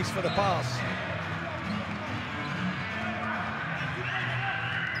enough space for the pass.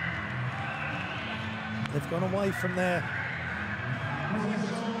 They've gone away from there,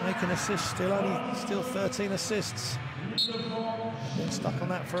 making assists, still 13 assists. Been stuck on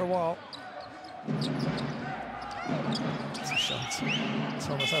that for a while. It's a shot.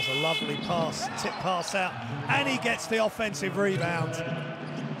 Thomas has a lovely pass, tip pass out, and he gets the offensive rebound.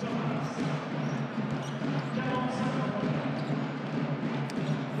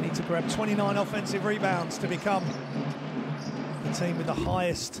 You need to grab 29 offensive rebounds to become the team with the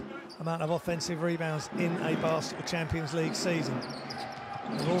highest amount of offensive rebounds in a Basketball Champions League season.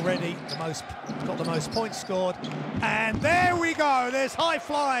 They've already got the most points scored, and there we go. There's high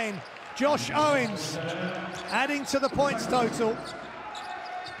flying Josh Owens adding to the points total.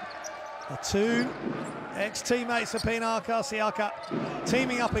 The two ex-teammates of Pina Kasiaka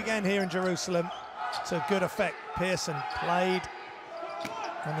teaming up again here in Jerusalem to good effect. Pearson played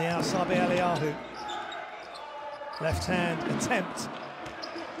on the outside by Eliyahu. Left hand attempt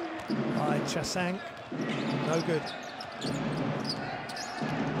by Chasang, no good.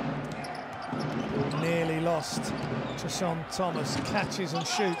 Nearly lost. Tashawn Thomas catches and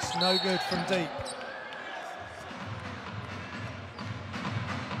shoots, no good from deep.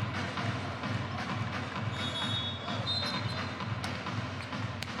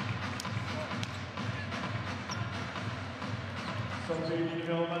 Sortie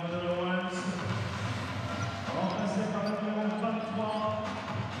numéro 22 Owens, remplacé par le numéro 23,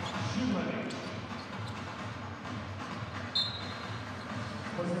 Julien.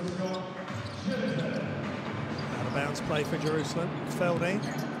 Possession, Jerusalem. Out of bounds play for Jerusalem. Felding.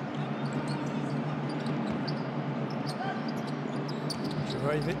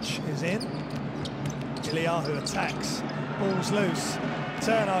 Jurevic is in. Eliyahu attacks. Ball's loose.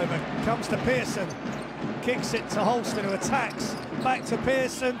 Turnover. Comes to Pearson. Kicks it to Holston, who attacks. Back to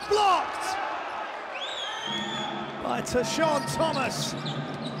Pearson. Blocked by Tashawn Thomas.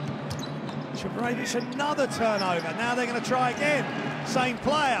 Jurevic, another turnover. Now they're going to try again. Same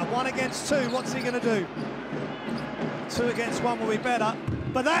player, 1 against 2. What's he going to do? 2 against 1 will be better,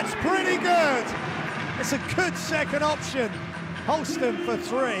 but that's pretty good. It's a good second option. Holston for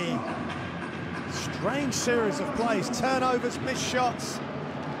 3. Strange series of plays, turnovers, missed shots,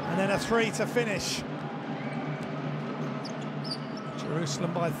 and then a 3 to finish.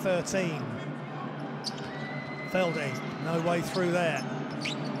 Jerusalem by 13. Felding, no way through there.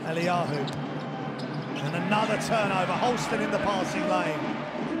 Eliyahu. And another turnover, Holston in the passing lane.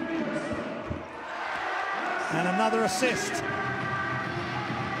 And another assist.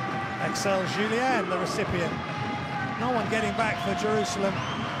 Axel Julien, the recipient. No one getting back for Jerusalem.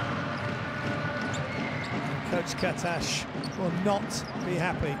 And Coach Katash will not be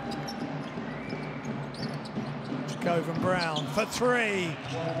happy. Jacob Brown for three.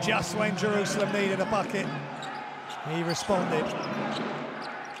 Just when Jerusalem needed a bucket, he responded.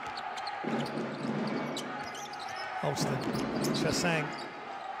 Holston, Chasang.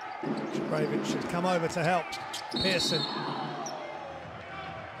 Shabraevich should come over to help. Pearson.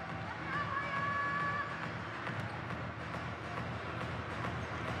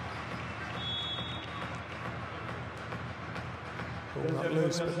 Ball not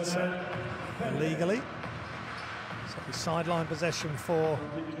loose, but illegally. So the sideline possession for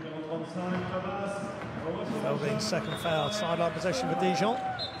Felding's second foul. Sideline possession for Dijon.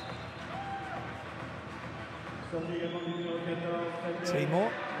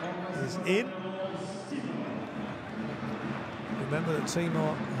 Timor is in. Remember that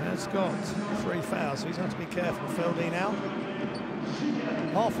Timor has got 3 fouls, so he's going to be careful. Felding out.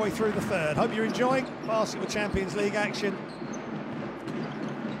 Halfway through the third. Hope you're enjoying Basketball Champions League action.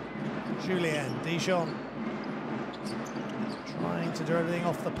 Julien, Dijon trying to do everything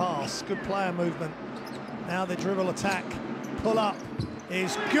off the pass. Good player movement. Now the dribble attack. Pull up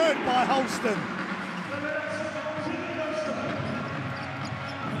is good by Holston.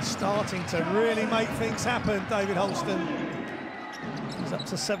 He's starting to really make things happen, David Holston. He's up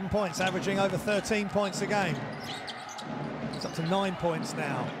to 7 points, averaging over 13 points a game. He's up to 9 points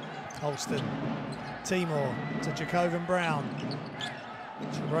now, Holston. Timor to Jacob Brown.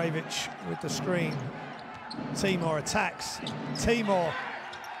 Shabraevich with the screen. Timor attacks. Timor,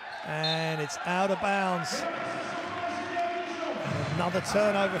 and it's out of bounds. And another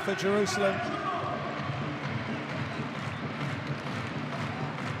turnover for Jerusalem.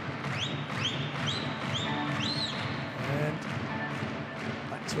 And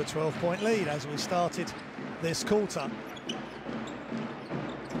back to a 12-point lead as we started this quarter.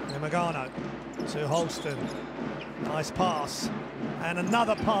 Magano to Holston. Nice pass. And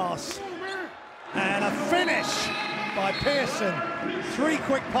another pass. And a finish by Pearson. 3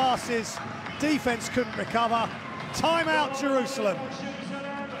 quick passes. Defense couldn't recover. Timeout, Jerusalem.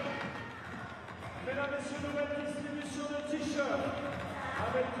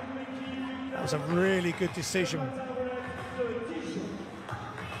 That was a really good decision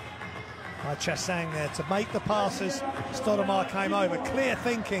by Chasang there to make the passes. Stoudemire came over. Clear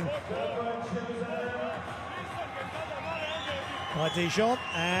thinking by Dijon,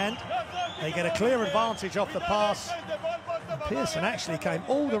 and they get a clear advantage off the pass. And Pearson actually came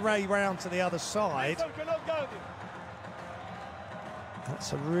all the way round to the other side.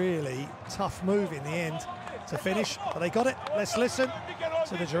 That's a really tough move in the end to finish, but they got it. Let's listen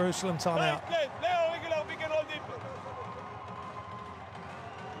to the Jerusalem timeout.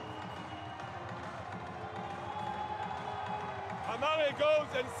 Amare goes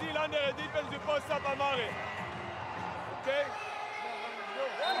and seal under the defense to post up Amare. Okay?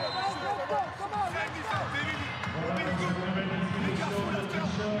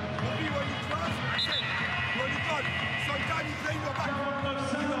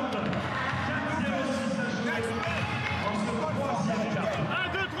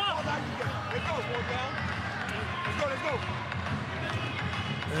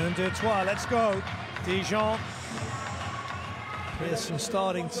 Un, deux, trois, let's go. Dijon. Pearson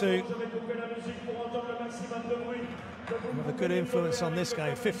starting to have a good influence on this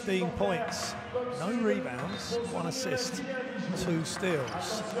game. 15 points, no rebounds, 1 assist, 2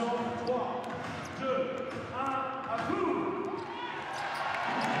 steals.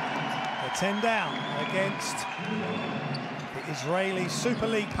 They're 10 down against the Israeli Super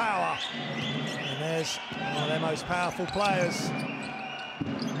League power. And there's one of their most powerful players.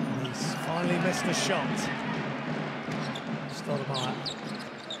 And he's finally missed a shot. Stoudemire.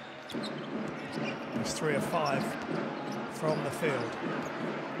 He's 3 of 5 from the field.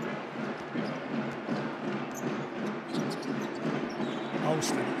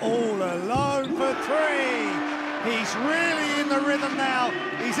 Holston all alone for 3. He's really in the rhythm now.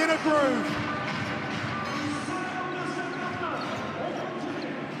 He's in a groove.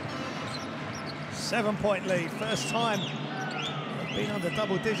 Seven-point lead. First time they've been under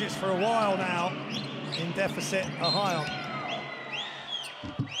double digits for a while now. In deficit, Ohio.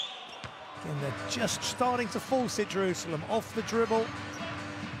 And they're just starting to force it, Jerusalem, off the dribble.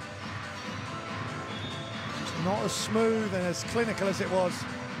 Just not as smooth and as clinical as it was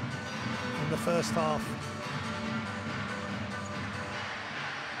in the first half.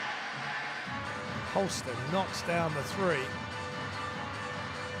 Holston knocks down the 3.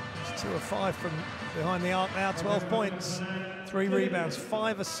 It's 2 of 5 from behind the arc now, 12 points, 3 rebounds,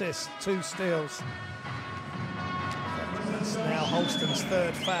 5 assists, 2 steals. That's now Holston's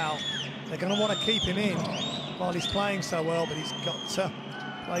 3rd foul. They're going to want to keep him in while he's playing so well, but he's got to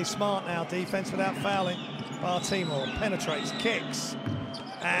play smart now. Defense without fouling. Baltimore penetrates, kicks,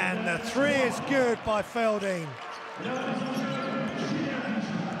 and the 3 is good by Feldin.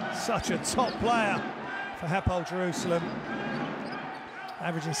 Such a top player for Hapoel Jerusalem,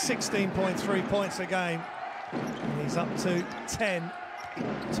 averaging 16.3 points a game. And he's up to 10,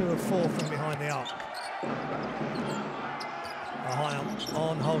 2 of 4 from behind the arc. Yahav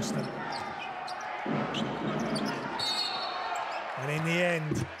on Holston. And in the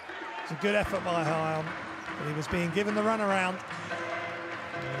end, it's a good effort by Yahav, but he was being given the runaround.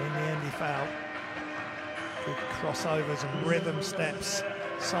 And in the end, he fouled. Good crossovers and rhythm steps,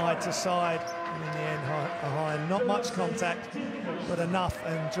 side to side. And in the end, Yahav, not much contact, but enough.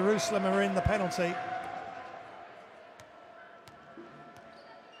 And Jerusalem are in the penalty.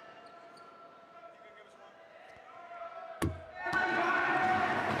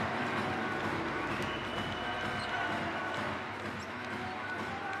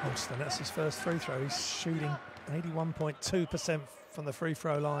 Holston, that's his first free throw. He's shooting 81.2% from the free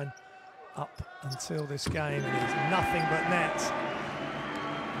throw line up until this game, and he's nothing but net.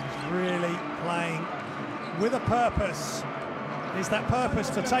 He's really playing with a purpose. Is that purpose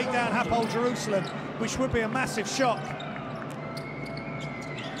to take down Hapoel Jerusalem, which would be a massive shock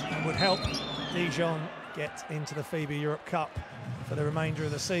and would help Dijon get into the FIBA Europe Cup for the remainder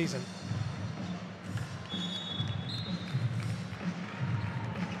of the season.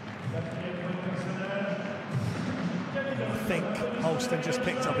 I think Holston just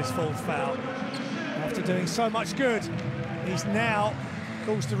picked up his 4th foul. After doing so much good, he's now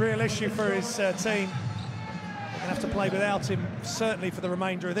caused a real issue for his team. They're going to have to play without him, certainly for the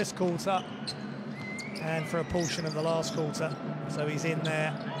remainder of this quarter and for a portion of the last quarter. So he's in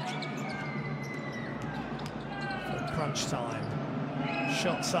there for crunch time.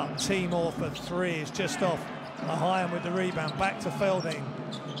 Shots up, Timor for 3 is just off. Yahav with the rebound, back to Feldin,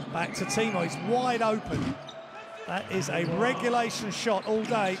 back to Timor, he's wide open. That is a regulation shot all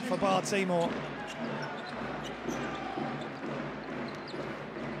day for Baltimore.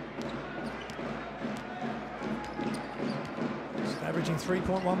 He's averaging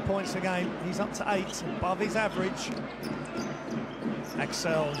 3.1 points a game. He's up to 8, above his average.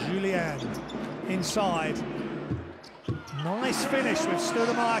 Axel Julien inside. Nice finish with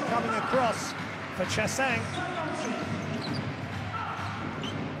Stoudemire coming across for Chassang.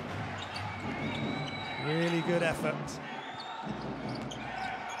 Really good effort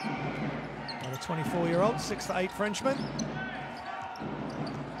by the 24-year-old, 6'8" Frenchman.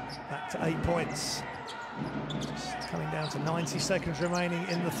 Back to 8 points. Just coming down to 90 seconds remaining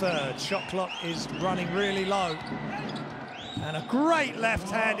in the 3rd. Shot clock is running really low. And a great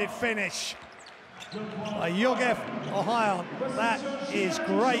left-handed finish by Yahav. That is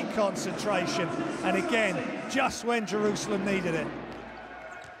great concentration. And again, just when Jerusalem needed it.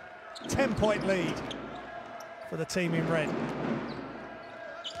 10-point lead for the team in red.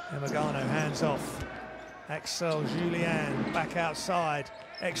 Emagano hands off. Axel Julien back outside.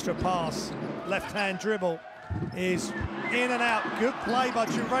 Extra pass. Left-hand dribble is in and out. Good play by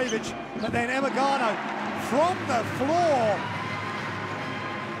Jurevich. But then Emagano from the floor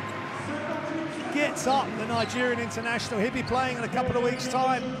gets up, the Nigerian international. He'll be playing in a couple of weeks'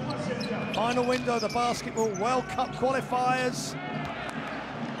 time. Final window of the Basketball World Cup qualifiers.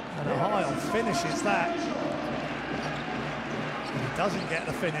 And Hapoel finishes that. He doesn't get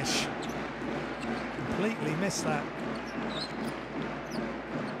the finish. Completely missed that. He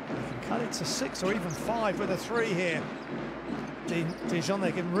can cut it to 6 or even 5 with a 3 here. Dijon,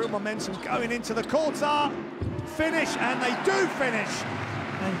 they give him real momentum going into the quarter. Finish, and they do finish.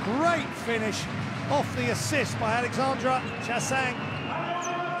 And great finish off the assist by Alexandra Chassang.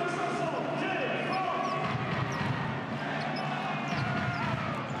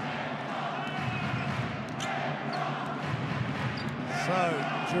 So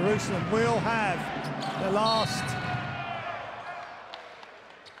Jerusalem will have the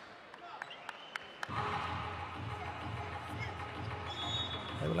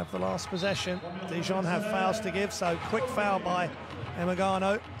last possession. Dijon have fouls to give, so quick foul by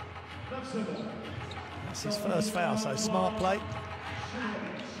Emagano. That's his first foul, so smart play.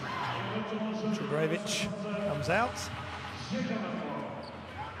 Jurevich comes out.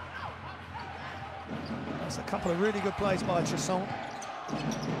 That's a couple of really good plays by Chasson.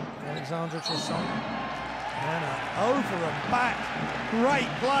 Alexandre Chasson. And over and back. Great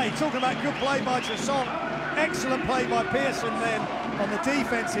play. Talking about good play by Chasson. Excellent play by Pearson then on the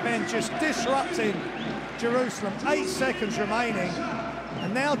defensive end, just disrupting Jerusalem. 8 seconds remaining,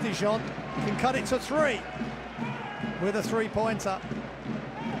 and now Dijon can cut it to 3 with a 3-pointer.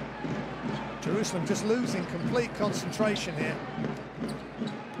 Jerusalem just losing complete concentration here.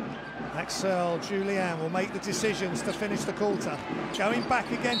 Axel Julien will make the decisions to finish the quarter. Going back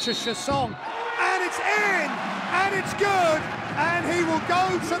again to Chasson, and it's in, and it's good, and he will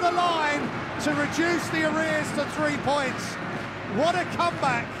go to the line to reduce the arrears to 3 points. What a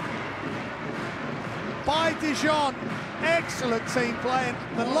comeback by Dijon. Excellent team playing.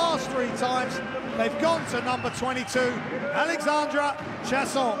 The last 3 times they've gone to number 22, Alexandra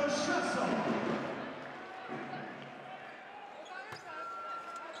Chasson.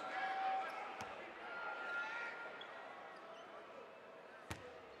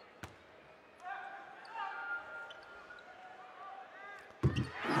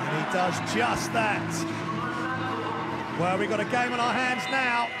 And he does just that. Well, we've got a game on our hands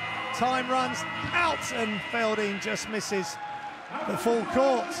now. Time runs out and Felding just misses the full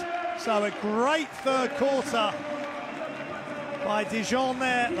court. So a great third quarter by Dijon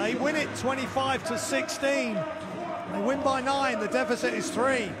there. They win it 25-16. They win by 9. The deficit is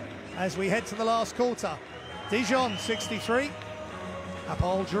 3 as we head to the last quarter. Dijon 63,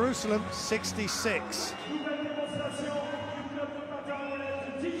 Hapoel Jerusalem 66.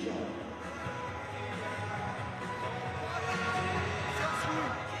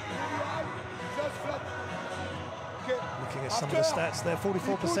 Looking at some of the stats there,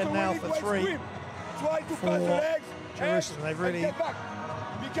 44% now for 3 for Jerusalem. They've really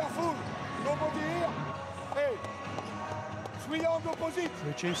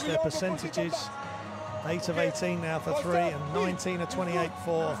reduced their percentages. 8 of 18 now for 3 and 19 of 28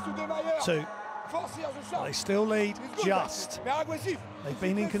 for 2. But they still lead just. They've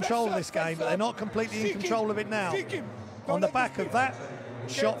been in control of this game, but they're not completely in control of it now. On the back of that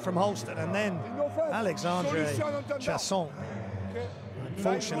shot from Holston and then Alexandre Chasson.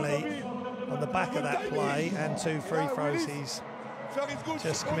 Unfortunately, on the back of that play and 2 free throws, he's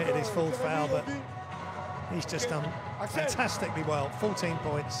just committed his 4th foul, but he's just done fantastically well. 14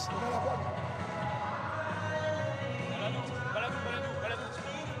 points.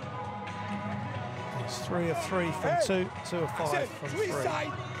 It's 3 of 3 from 2, 2 of 5 from 3.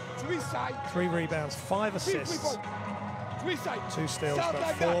 3 rebounds, 5 assists, 2 steals,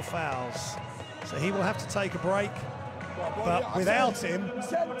 but 4 fouls. So he will have to take a break. But without him,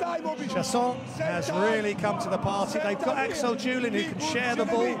 Chasson has really come to the party. They've got Axel Julien who can share the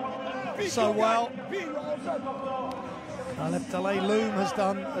ball so well. Alep Loom has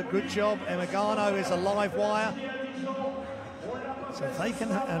done a good job. Emigano is a live wire. So if they can,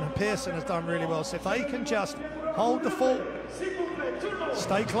 and Pearson has done really well. So if they can just hold the fort,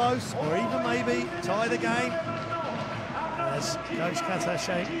 stay close, or even maybe tie the game, as Coach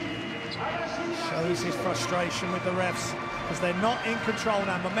Katache shows his frustration with the refs, because they're not in control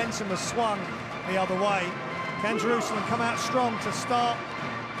now. Momentum has swung the other way. Can Jerusalem come out strong to start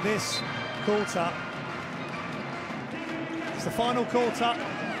this quarter? It's the final quarter.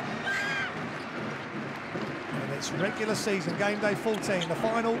 And it's regular season, game day 14, the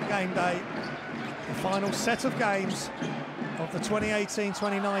final game day, the final set of games of the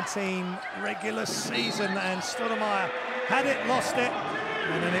 2018-2019 regular season. And Stoudemire had it, lost it,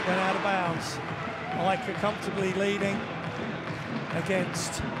 and then it went out of bounds. Eicher comfortably leading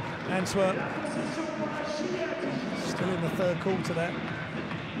against Antwerp. Still in the 3rd quarter there.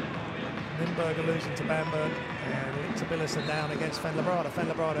 Limburger losing to Bamberg, and Tbilisi are down against Fuenlabrada.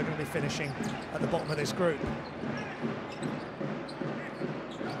 Fuenlabrada are going to be finishing at the bottom of this group.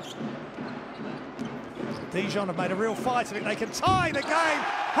 Dijon have made a real fight of it. They can tie the game,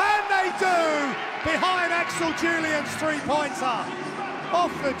 and they do! Behind Axel Julien's 3-pointer.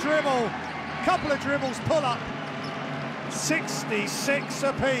 Off the dribble, couple of dribbles, pull up. 66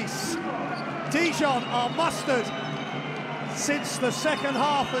 apiece. Dijon are mustered since the second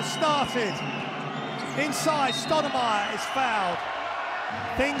half has started. Inside, Stoudemire is fouled.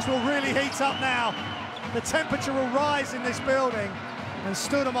 Things will really heat up now. The temperature will rise in this building, and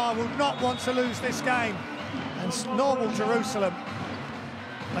Stoudemire will not want to lose this game, and nor will Jerusalem.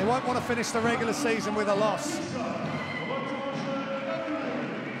 They won't want to finish the regular season with a loss.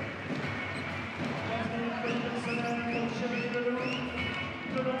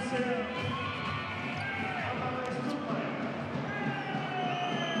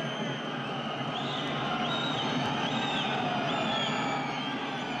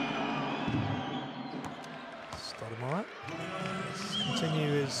 Stoudemire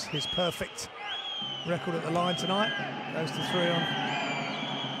continue his perfect record at the line tonight. Goes to 3 on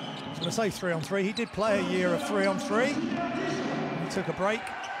When I say 3-on-3, he did play a year of 3-on-3. He took a break,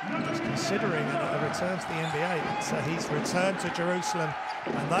 just considering a return to the NBA. But he's returned to Jerusalem,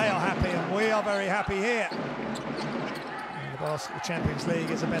 and they are happy, and we are very happy here. And the Basketball Champions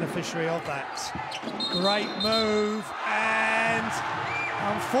League is a beneficiary of that. Great move, and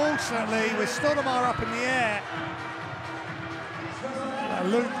unfortunately, with Stoudemire up in the air,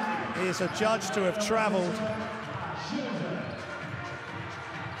 Luke is adjudged to have travelled.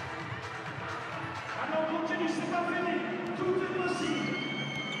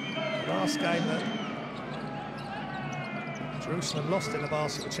 The last game that Jerusalem lost in the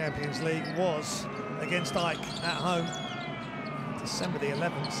Basketball Champions League was against Ike at home, December the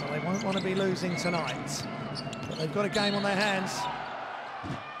 11th, so they won't want to be losing tonight. But they've got a game on their hands.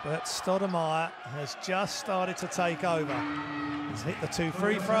 But Stoudemire has just started to take over. He's hit the 2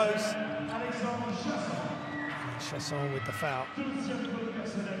 free throws. Chasson with the foul.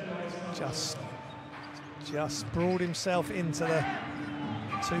 Just brought himself into the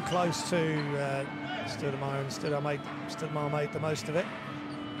too close to Stoudemire, and Stoudemire made the most of it.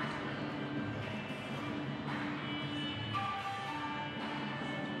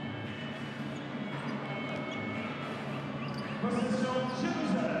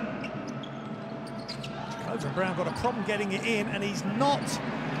 Brown got a problem getting it in, and he's not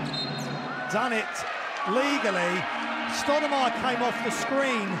done it legally. Stoudemire came off the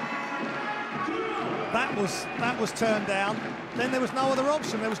screen. That was turned down. Then there was no other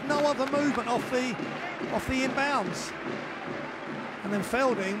option. There was no other movement off the inbounds. And then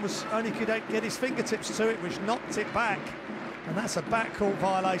Felding only could get his fingertips to it, which knocked it back. And that's a backcourt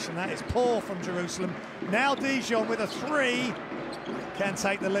violation. That is poor from Jerusalem. Now Dijon with a 3 can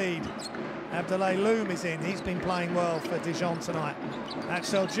take the lead. Abdoulaye Loum is in. He's been playing well for Dijon tonight.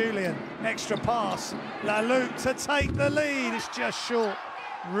 Axel Julian, extra pass. Lalouk to take the lead. It's just short.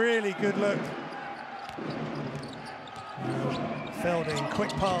 Really good look. Felding,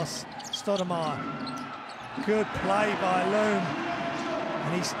 quick pass. Stoudemire. Good play by Loum.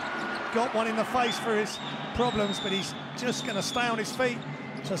 And he's got one in the face for his problems, but he's just going to stay on his feet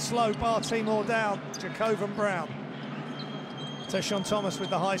to slow Baltimore down. Jacovan Brown. Teshon Thomas with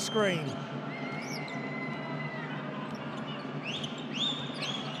the high screen.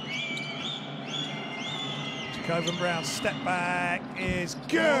 Jacovan Brown's step back is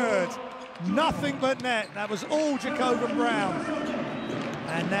good. Nothing but net. That was all Jacovan Brown.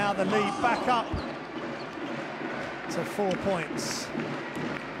 And now the lead back up to 4 points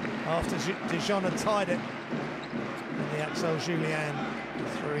after Dijon had tied it. And the Axel Julien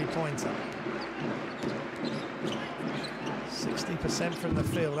 3-pointer. 60% from the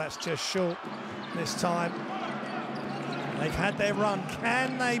field. That's just short this time. They've had their run.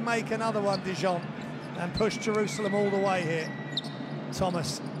 Can they make another one, Dijon, and push Jerusalem all the way here?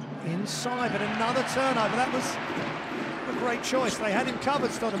 Thomas inside, but another turnover. That was a great choice. They had him covered,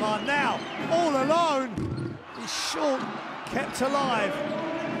 Stoudemire. Now, all alone. He's short, kept alive.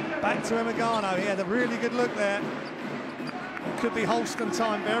 Back to Emigano. He had a really good look there. It could be Holston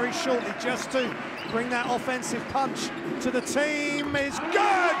time very shortly, just to bring that offensive punch to the team. Is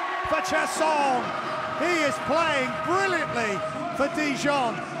good for Chasson. He is playing brilliantly for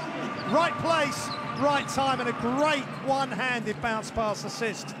Dijon. Right place, right time, and a great one-handed bounce pass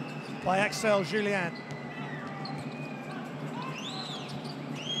assist by Axel Julien.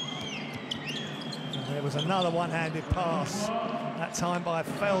 And there was another one-handed pass, that time by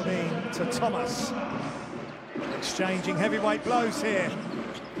Felding to Thomas. Exchanging heavyweight blows here,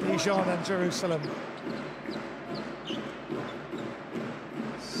 Dijon and Jerusalem.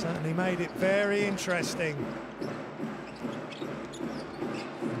 Certainly made it very interesting.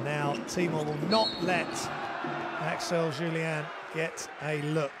 And now Timor will not let Axel Julien get a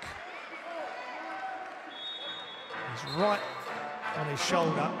look. He's right on his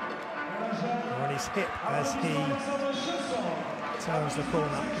shoulder, or on his hip as he turns the corner.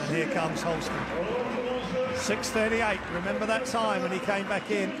 And here comes Holston. 6:38, remember that time when he came back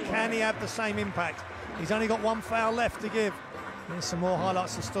in. Can he have the same impact? He's only got one foul left to give. Here's some more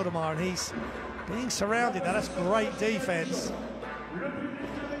highlights of Stoudemire, and he's being surrounded. Now, that's great defense.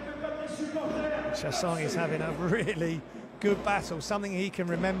 Chasson is having a really good battle, something he can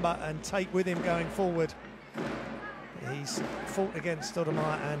remember and take with him going forward. He's fought against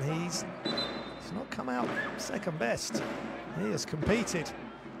Stoudemire, and he's not come out second best. He has competed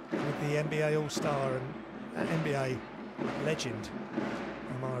with the NBA All-Star and NBA legend,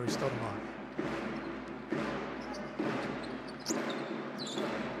 Amar'e Stoudemire.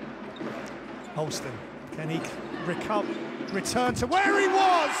 Holston, can he return to where he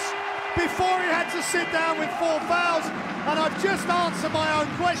was? before he had to sit down with 4 fouls. And I've just answered my own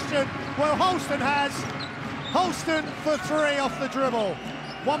question. Well, Holston has. Holston for 3 off the dribble.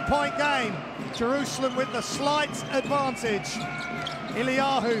 1 point game. Jerusalem with the slight advantage.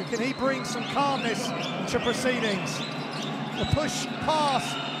 Yahav, can he bring some calmness to proceedings? The push pass,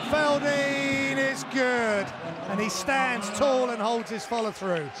 Felding is good. And he stands tall and holds his follow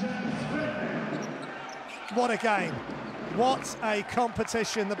through. What a game. What a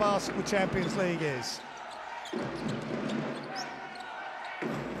competition the Basketball Champions League is.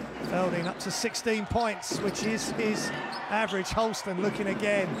 Felding up to 16 points, which is his average. Holston looking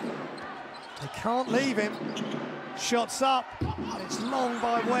again. They can't leave him. Shots up. It's long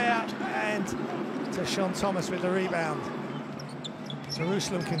by Ware, and to Sean Thomas with the rebound.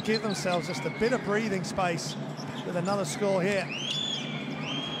 Jerusalem can give themselves just a bit of breathing space with another score here.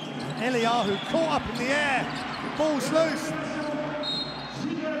 Yahav caught up in the air. Ball's loose.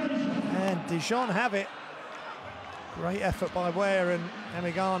 And Dijon have it. Great effort by Ware and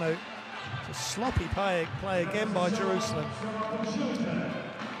Amigano. It's a sloppy play again by Jerusalem.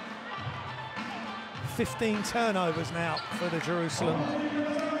 15 turnovers now for the Jerusalem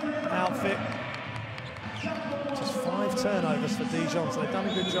outfit. Just 5 turnovers for Dijon, so they've done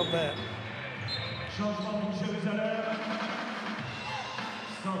a good job there.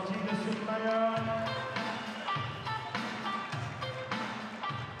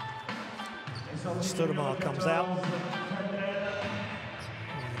 Stoudemire comes out.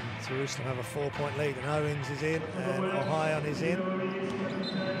 And Jerusalem have a 4-point lead, and Owens is in, and Ohio is in.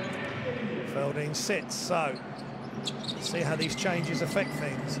 Felding sits, so see how these changes affect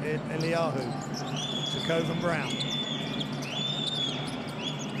things. Yahav to Coven Brown.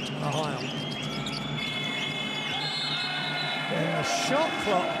 Ohio. And the shot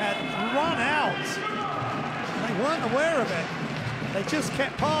clock had run out. They weren't aware of it. They just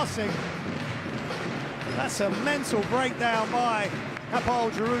kept passing. That's a mental breakdown by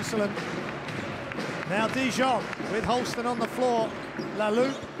Hapoel Jerusalem. Now Dijon with Holston on the floor.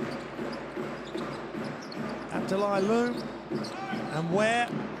 Lalou. Abdullah Loom. And Ware.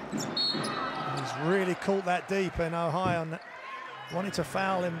 He's really caught that deep, and Ohio wanted to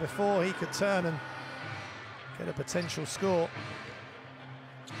foul him before he could turn and get a potential score.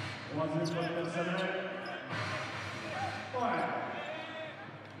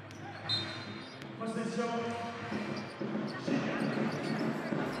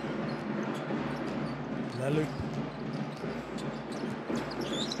 Lalou.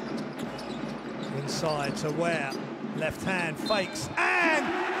 Inside to Ware. Left hand fakes and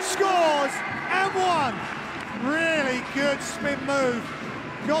scores and one. Really good spin move.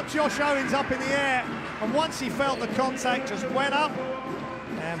 Got Josh Owens up in the air, and once he felt the contact, just went up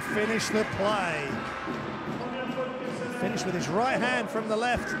and finished the play. Finished with his right hand from the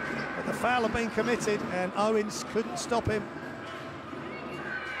left, but the foul had been committed and Owens couldn't stop him.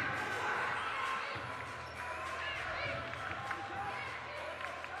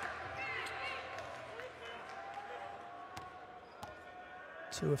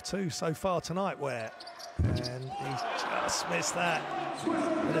 Two of 2 so far tonight, Ware. And he's just missed that.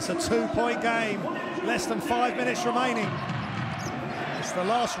 But it's a 2-point game. Less than 5 minutes remaining. It's the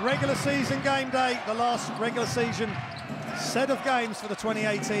last regular season game day, the last regular season set of games for the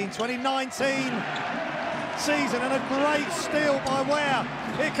 2018-2019 season, and a great steal by Ware.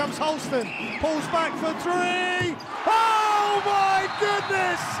 Here comes Holston, pulls back for 3. Oh my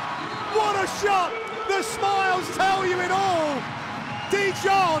goodness! What a shot! The smiles tell you it all.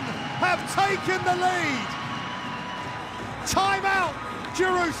 Dijon have taken the lead. Timeout,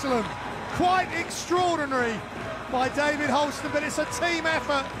 Jerusalem. Quite extraordinary by David Holston, but it's a team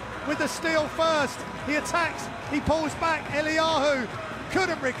effort with the steal first. He attacks, he pulls back, Yahav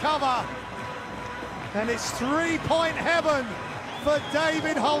couldn't recover. And it's 3-point heaven for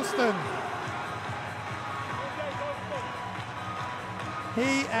David Holston.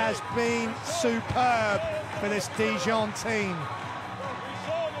 He has been superb for this Dijon team.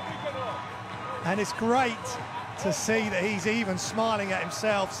 And it's great to see that he's even smiling at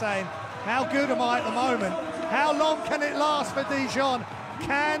himself, saying, how good am I at the moment? How long can it last for Dijon?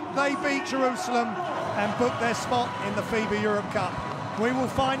 Can they beat Jerusalem and book their spot in the FIBA Europe Cup? We will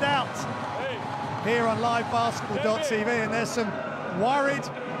find out here on livebasketball.tv, and there's some worried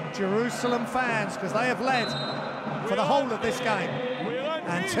Jerusalem fans because they have led for the whole of this game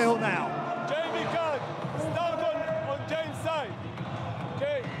until now. Jamie can't start on James' side.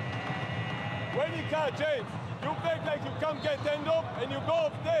 Okay? When you can't, James, you play like you come get end up and you go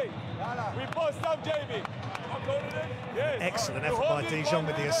off day. We post up, JB. Yes. Excellent effort by Dijon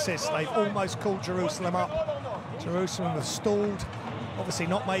with the assist. They've almost called Jerusalem up. Jerusalem have stalled Obviously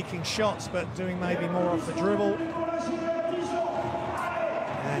not making shots, but doing maybe more off the dribble.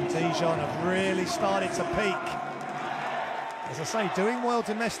 And Dijon have really started to peak. As I say, doing well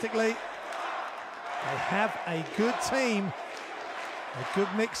domestically. They have a good team, a good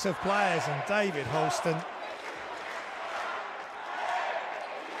mix of players, and David Holston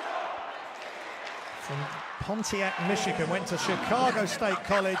from Pontiac, Michigan, went to Chicago State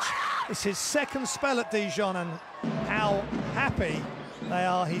College. It's his second spell at Dijon, and how happy they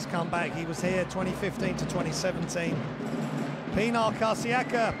are he's come back. He was here 2015 to 2017. Pinar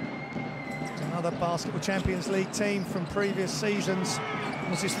Karsiaka, another Basketball Champions League team from previous seasons,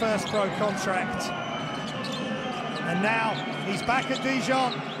 was his first pro contract. And now he's back at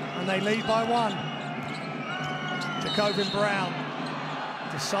Dijon, and they lead by 1. Jacobin Brown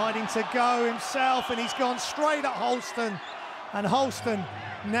deciding to go himself, and he's gone straight at Holston. And Holston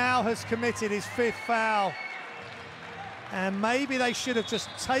now has committed his 5th foul. And maybe they should have just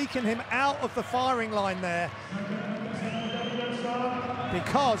taken him out of the firing line there.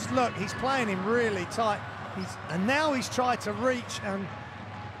 Because, look, he's playing him really tight. And now he's tried to reach, and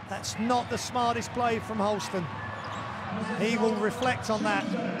that's not the smartest play from Holston. He will reflect on that.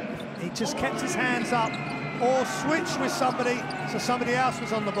 He just kept his hands up or switched with somebody so somebody else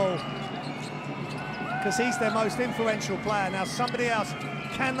was on the ball. Because he's their most influential player. Now somebody else,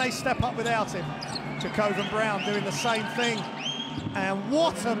 can they step up without him? Jacobin Brown doing the same thing. And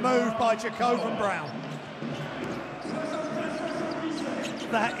what a move by Jacobin Brown.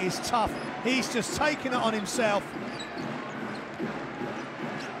 That is tough. He's just taken it on himself.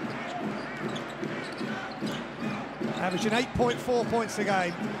 Averaging 8.4 points a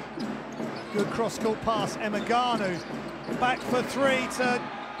game. Good cross-court pass, Emaganu. Back for 3 to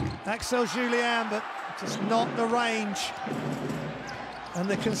Axel Julien, but just not the range and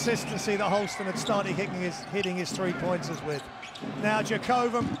the consistency that Holston had started hitting his 3-pointers with. Now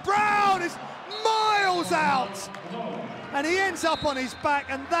Jacobin Brown is miles out, and he ends up on his back,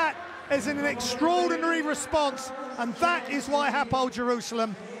 and that is an extraordinary response, and that is why Hapoel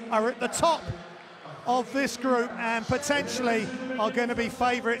Jerusalem are at the top of this group and potentially are going to be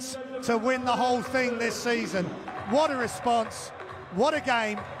favourites to win the whole thing this season. What a response, what a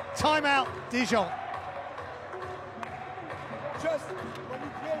game. Timeout, Dijon. Just when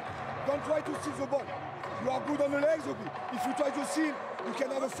you play, don't try to steal the ball. You are good on the legs, okay? If you try to steal, you can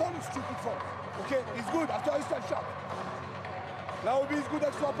have a foul, stupid foul. Okay, it's good after a step shot. Là, Obi is good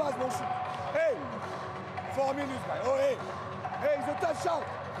extra pass, bon shoot. Hey, 4 minutes, guy. Oh, hey. Hey, it's a touchdown.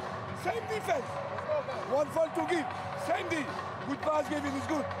 Same defense. 1 foul to give. Same deal. Good pass, Gavin is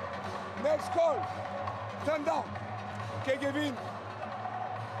good. Next call. Turn down. Okay, Gavin.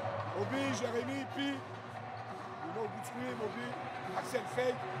 Obi, Jeremy, P. You know, good screen, Obi. Axel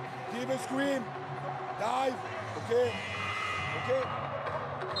fake. Give a screen. Dive. Okay. Okay.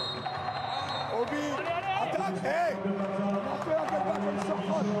 Obi. Attack. Hey.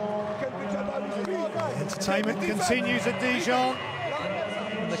 Entertainment continues at Dijon.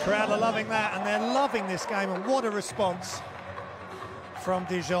 And the crowd are loving that, and they're loving this game, and what a response from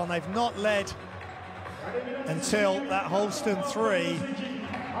Dijon. They've not led until that Holston 3,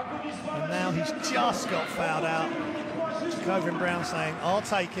 and now he's just got fouled out. Jacobin Brown saying, I'll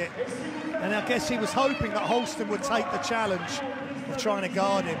take it. And I guess he was hoping that Holston would take the challenge of trying to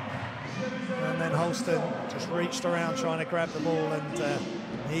guard him. And then Holston just reached around trying to grab the ball, and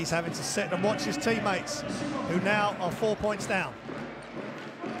he's having to sit and watch his teammates, who now are 4 points down.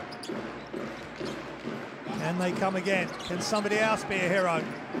 Can they come again? Can somebody else be a hero?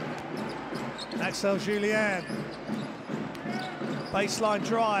 Axel Julien. Baseline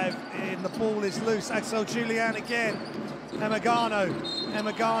drive, and the ball is loose. Axel Julien again. Emaganu.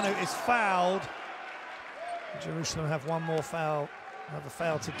 Emaganu is fouled. Jerusalem have one more foul, another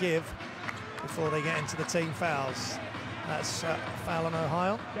foul to give before they get into the team fouls. That's foul on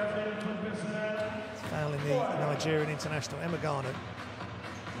Ohio. Fouling the Nigerian international, Emaganu.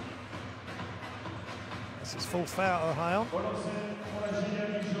 This is full foul, Ohio.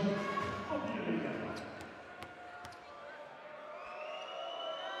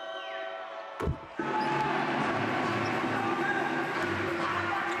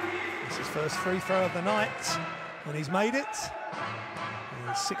 This is first free throw of the night, and he's made it.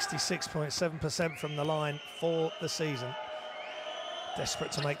 66.7% from the line for the season.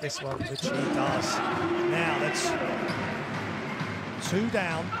 Desperate to make this one, which he does. Now that's 2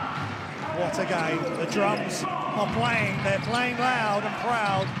 down. What a game. The drums are playing. They're playing loud and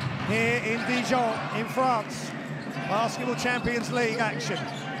proud here in Dijon, in France. Basketball Champions League action.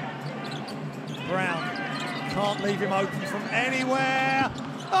 Brown can't leave him open from anywhere.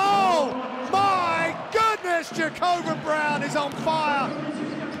 Oh my goodness! goodness, Jacob Brown is on fire.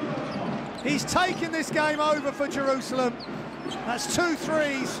 He's taken this game over for Jerusalem. That's 2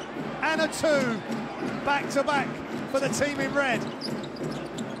 threes and a 2 back-to-back for the team in red.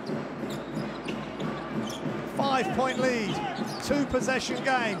 5-point lead, 2-possession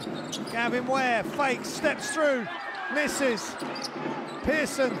game. Gavin Ware fakes, steps through, misses.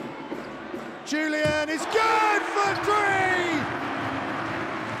 Pearson, Julian is good for 3!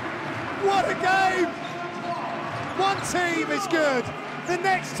 What a game! One team is good, the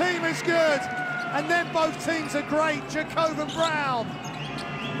next team is good, and then both teams are great. Jacob Brown,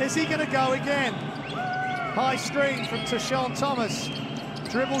 is he going to go again? High screen from Tashawn Thomas,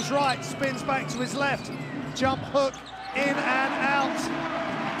 dribbles right, spins back to his left, jump hook, in and out.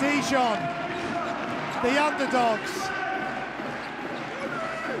 Dijon, the underdogs,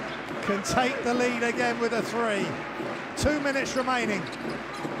 can take the lead again with a 3. 2 minutes remaining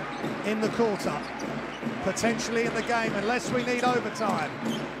in the quarter, potentially in the game, unless we need overtime.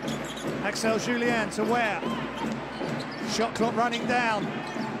 Axel Julien to Ware. Shot clock running down.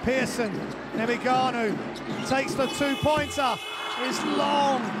 Pearson, Nemiganu takes the 2-pointer. Is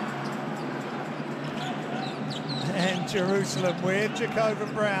long. And Jerusalem with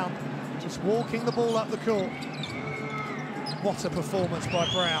Jacob Brown just walking the ball up the court. What a performance by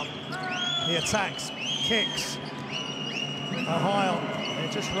Brown. He attacks, kicks. Hapoel,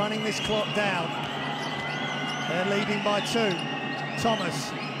 they're just running this clock down. They're leading by 2.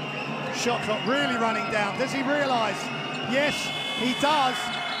 Thomas, shot clock really running down. Does he realise? Yes, he does.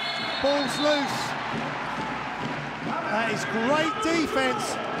 Ball's loose. That is great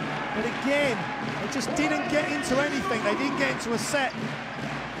defence, but again, they just didn't get into anything. They didn't get into a set.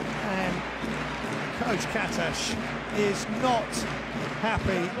 And Coach Katash is not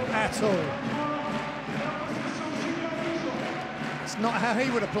happy at all. It's not how he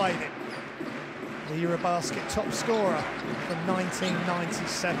would have played it. The Eurobasket top scorer from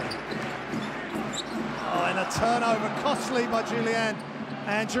 1997. Oh, and a turnover costly by Julien.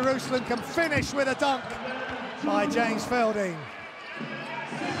 And Jerusalem can finish with a dunk by James Felding.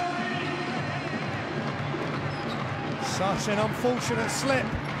 Such an unfortunate slip.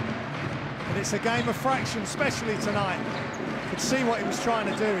 But it's a game of fractions, especially tonight. You could see what he was trying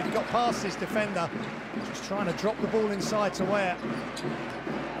to do. He got past his defender, just trying to drop the ball inside to Ware.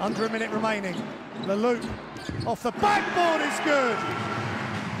 Under a minute remaining. The loop off the backboard is good.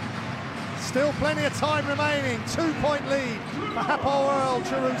 Still plenty of time remaining. 2-point lead for Hapoel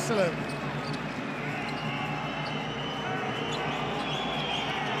Jerusalem.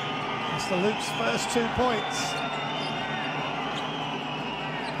 That's the Loop's first 2 points.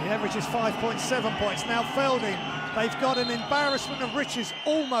 The average is 5.7 points. Now Felding, they've got an embarrassment of riches,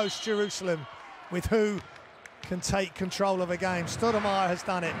 almost Jerusalem, with who can take control of a game. Stoudemire has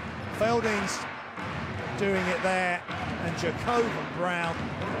done it. Felding's doing it there. And Jacob Brown,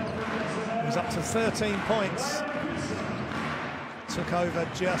 who's up to 13 points, took over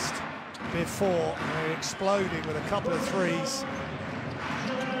just before. He exploded with a couple of threes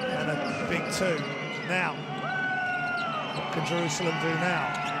and a big 2. Now, what can Jerusalem do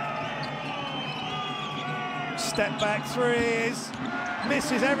now? Step back threes,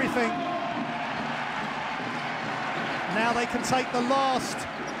 misses everything. Now they can take the last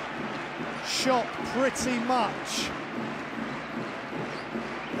shot pretty much.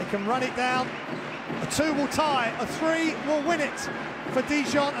 They can run it down. A 2 will tie, a 3 will win it for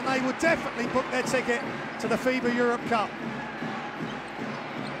Dijon, and they will definitely book their ticket to the FIBA Europe Cup.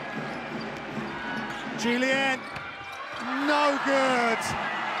 Julien, no good.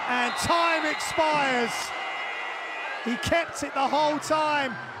 And time expires. He kept it the whole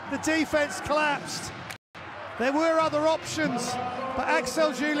time. The defense collapsed. There were other options, but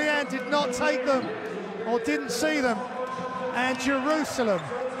Axel Julien did not take them, or didn't see them. And Jerusalem,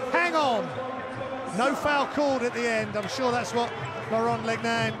 hang on. No foul called at the end. I'm sure that's what Laurent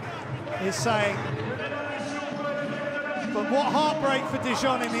Legnan is saying. But what heartbreak for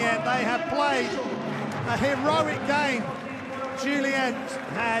Dijon in the end. They have played a heroic game. Julien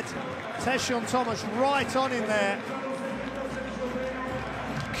had Tashawn Thomas right on in there.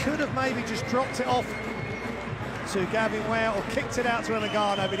 Could have maybe just dropped it off to Gavin Ware or kicked it out to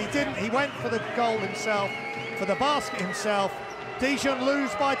Emigano, but he didn't. He went for the goal himself, for the basket himself. Dijon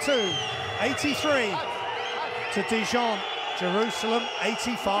lose by 2, 83 to Dijon. Jerusalem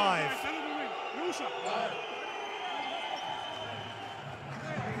 85.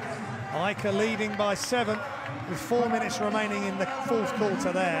 Ica leading by 7 with 4 minutes remaining in the fourth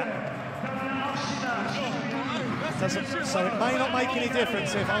quarter there. So it may not make any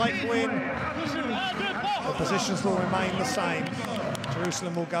difference if Ike win. The positions will remain the same.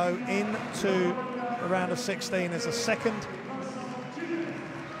 Jerusalem will go into the round of 16 as a second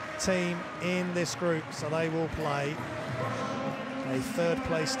team in this group, so they will play a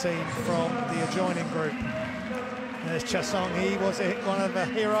third-place team from the adjoining group. There's Chasson. He was one of the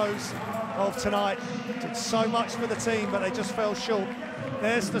heroes of tonight. Did so much for the team, but they just fell short.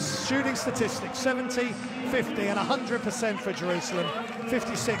 There's the shooting statistics: 70, 50, and 100% for Jerusalem.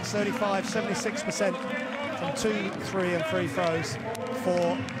 56, 35, 76% from 2, 3, and free throws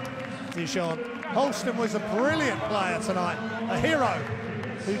for Dijon. Holston was a brilliant player tonight, a hero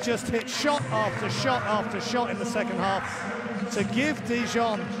who just hit shot after shot after shot in the second half to give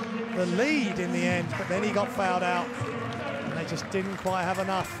Dijon the lead in the end, but then he got fouled out and they just didn't quite have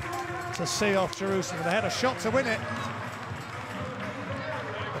enough to see off Jerusalem. They had a shot to win it,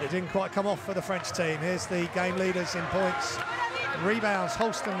 but it didn't quite come off for the French team. Here's the game leaders in points, rebounds.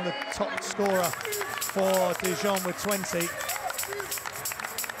 Holston, the top scorer for Dijon with 20,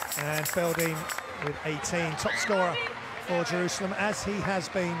 and Feldin with 18. Top scorer for Jerusalem, as he has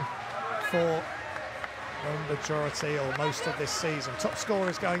been for the majority or most of this season. Top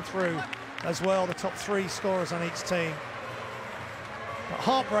scorers going through as well, the top 3 scorers on each team. But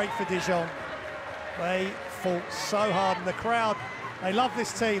heartbreak for Dijon. They fought so hard, and the crowd, they love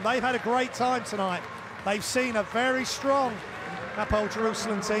this team. They've had a great time tonight. They've seen a very strong Hapoel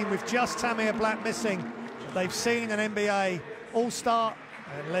Jerusalem team with just Tamir Black missing. They've seen an NBA All-Star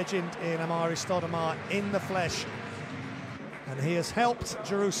and legend in Amari Stoudemire in the flesh, and he has helped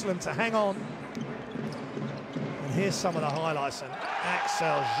Jerusalem to hang on. And here's some of the highlights, and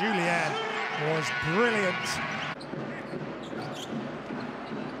Axel Julien was brilliant.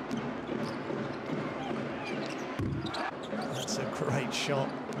 That's a great shot.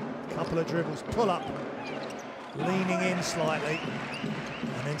 Couple of dribbles, pull up, leaning in slightly,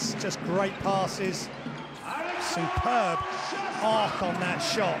 and then just great passes. Superb arc on that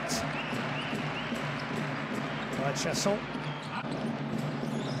shot by Chasson.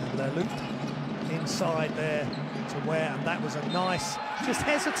 And the loop inside there to Ware, and that was a nice just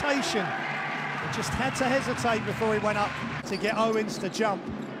hesitation. He just had to hesitate before he went up to get Owens to jump,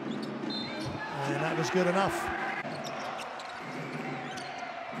 and that was good enough.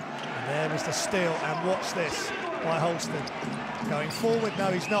 And there was the steal, and watch this by Holston. Going forward,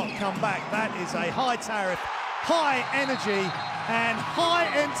 no, he's not. Come back. That is a high tariff, high energy and high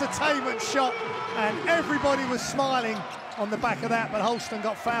entertainment shot, and everybody was smiling on the back of that, but Holston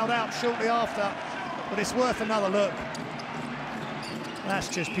got fouled out shortly after. But it's worth another look. That's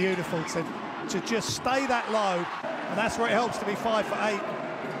just beautiful to just stay that low, and that's where it helps to be 5 for 8.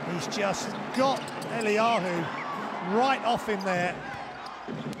 He's just got Eliyahu right off in there,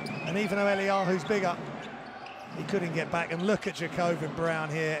 and even though Eliyahu's bigger, he couldn't get back. And look at Jacobin Brown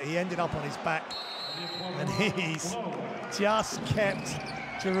here. He ended up on his back, and he's just kept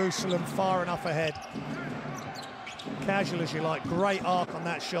Jerusalem far enough ahead. Casual as you like. Great arc on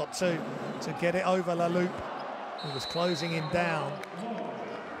that shot too, to get it over Laloupe, who was closing him down.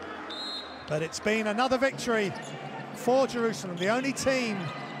 But it's been another victory for Jerusalem, the only team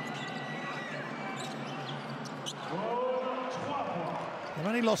they've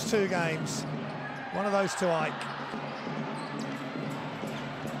only lost 2 games, one of those to Ike.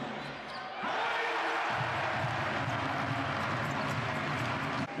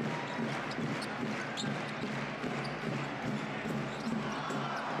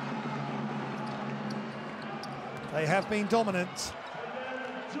 They have been dominant.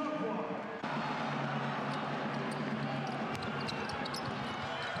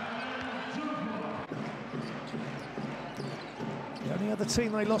 The only other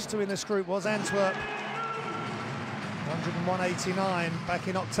team they lost to in this group was Antwerp, 101-89 back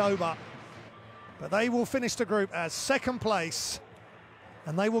in October. But they will finish the group as second place,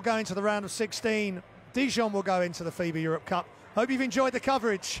 and they will go into the round of 16. Dijon will go into the FIBA Europe Cup. Hope you've enjoyed the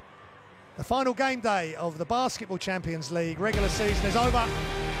coverage. The final game day of the Basketball Champions League regular season is over.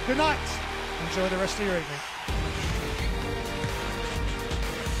 Good night. Enjoy the rest of your evening.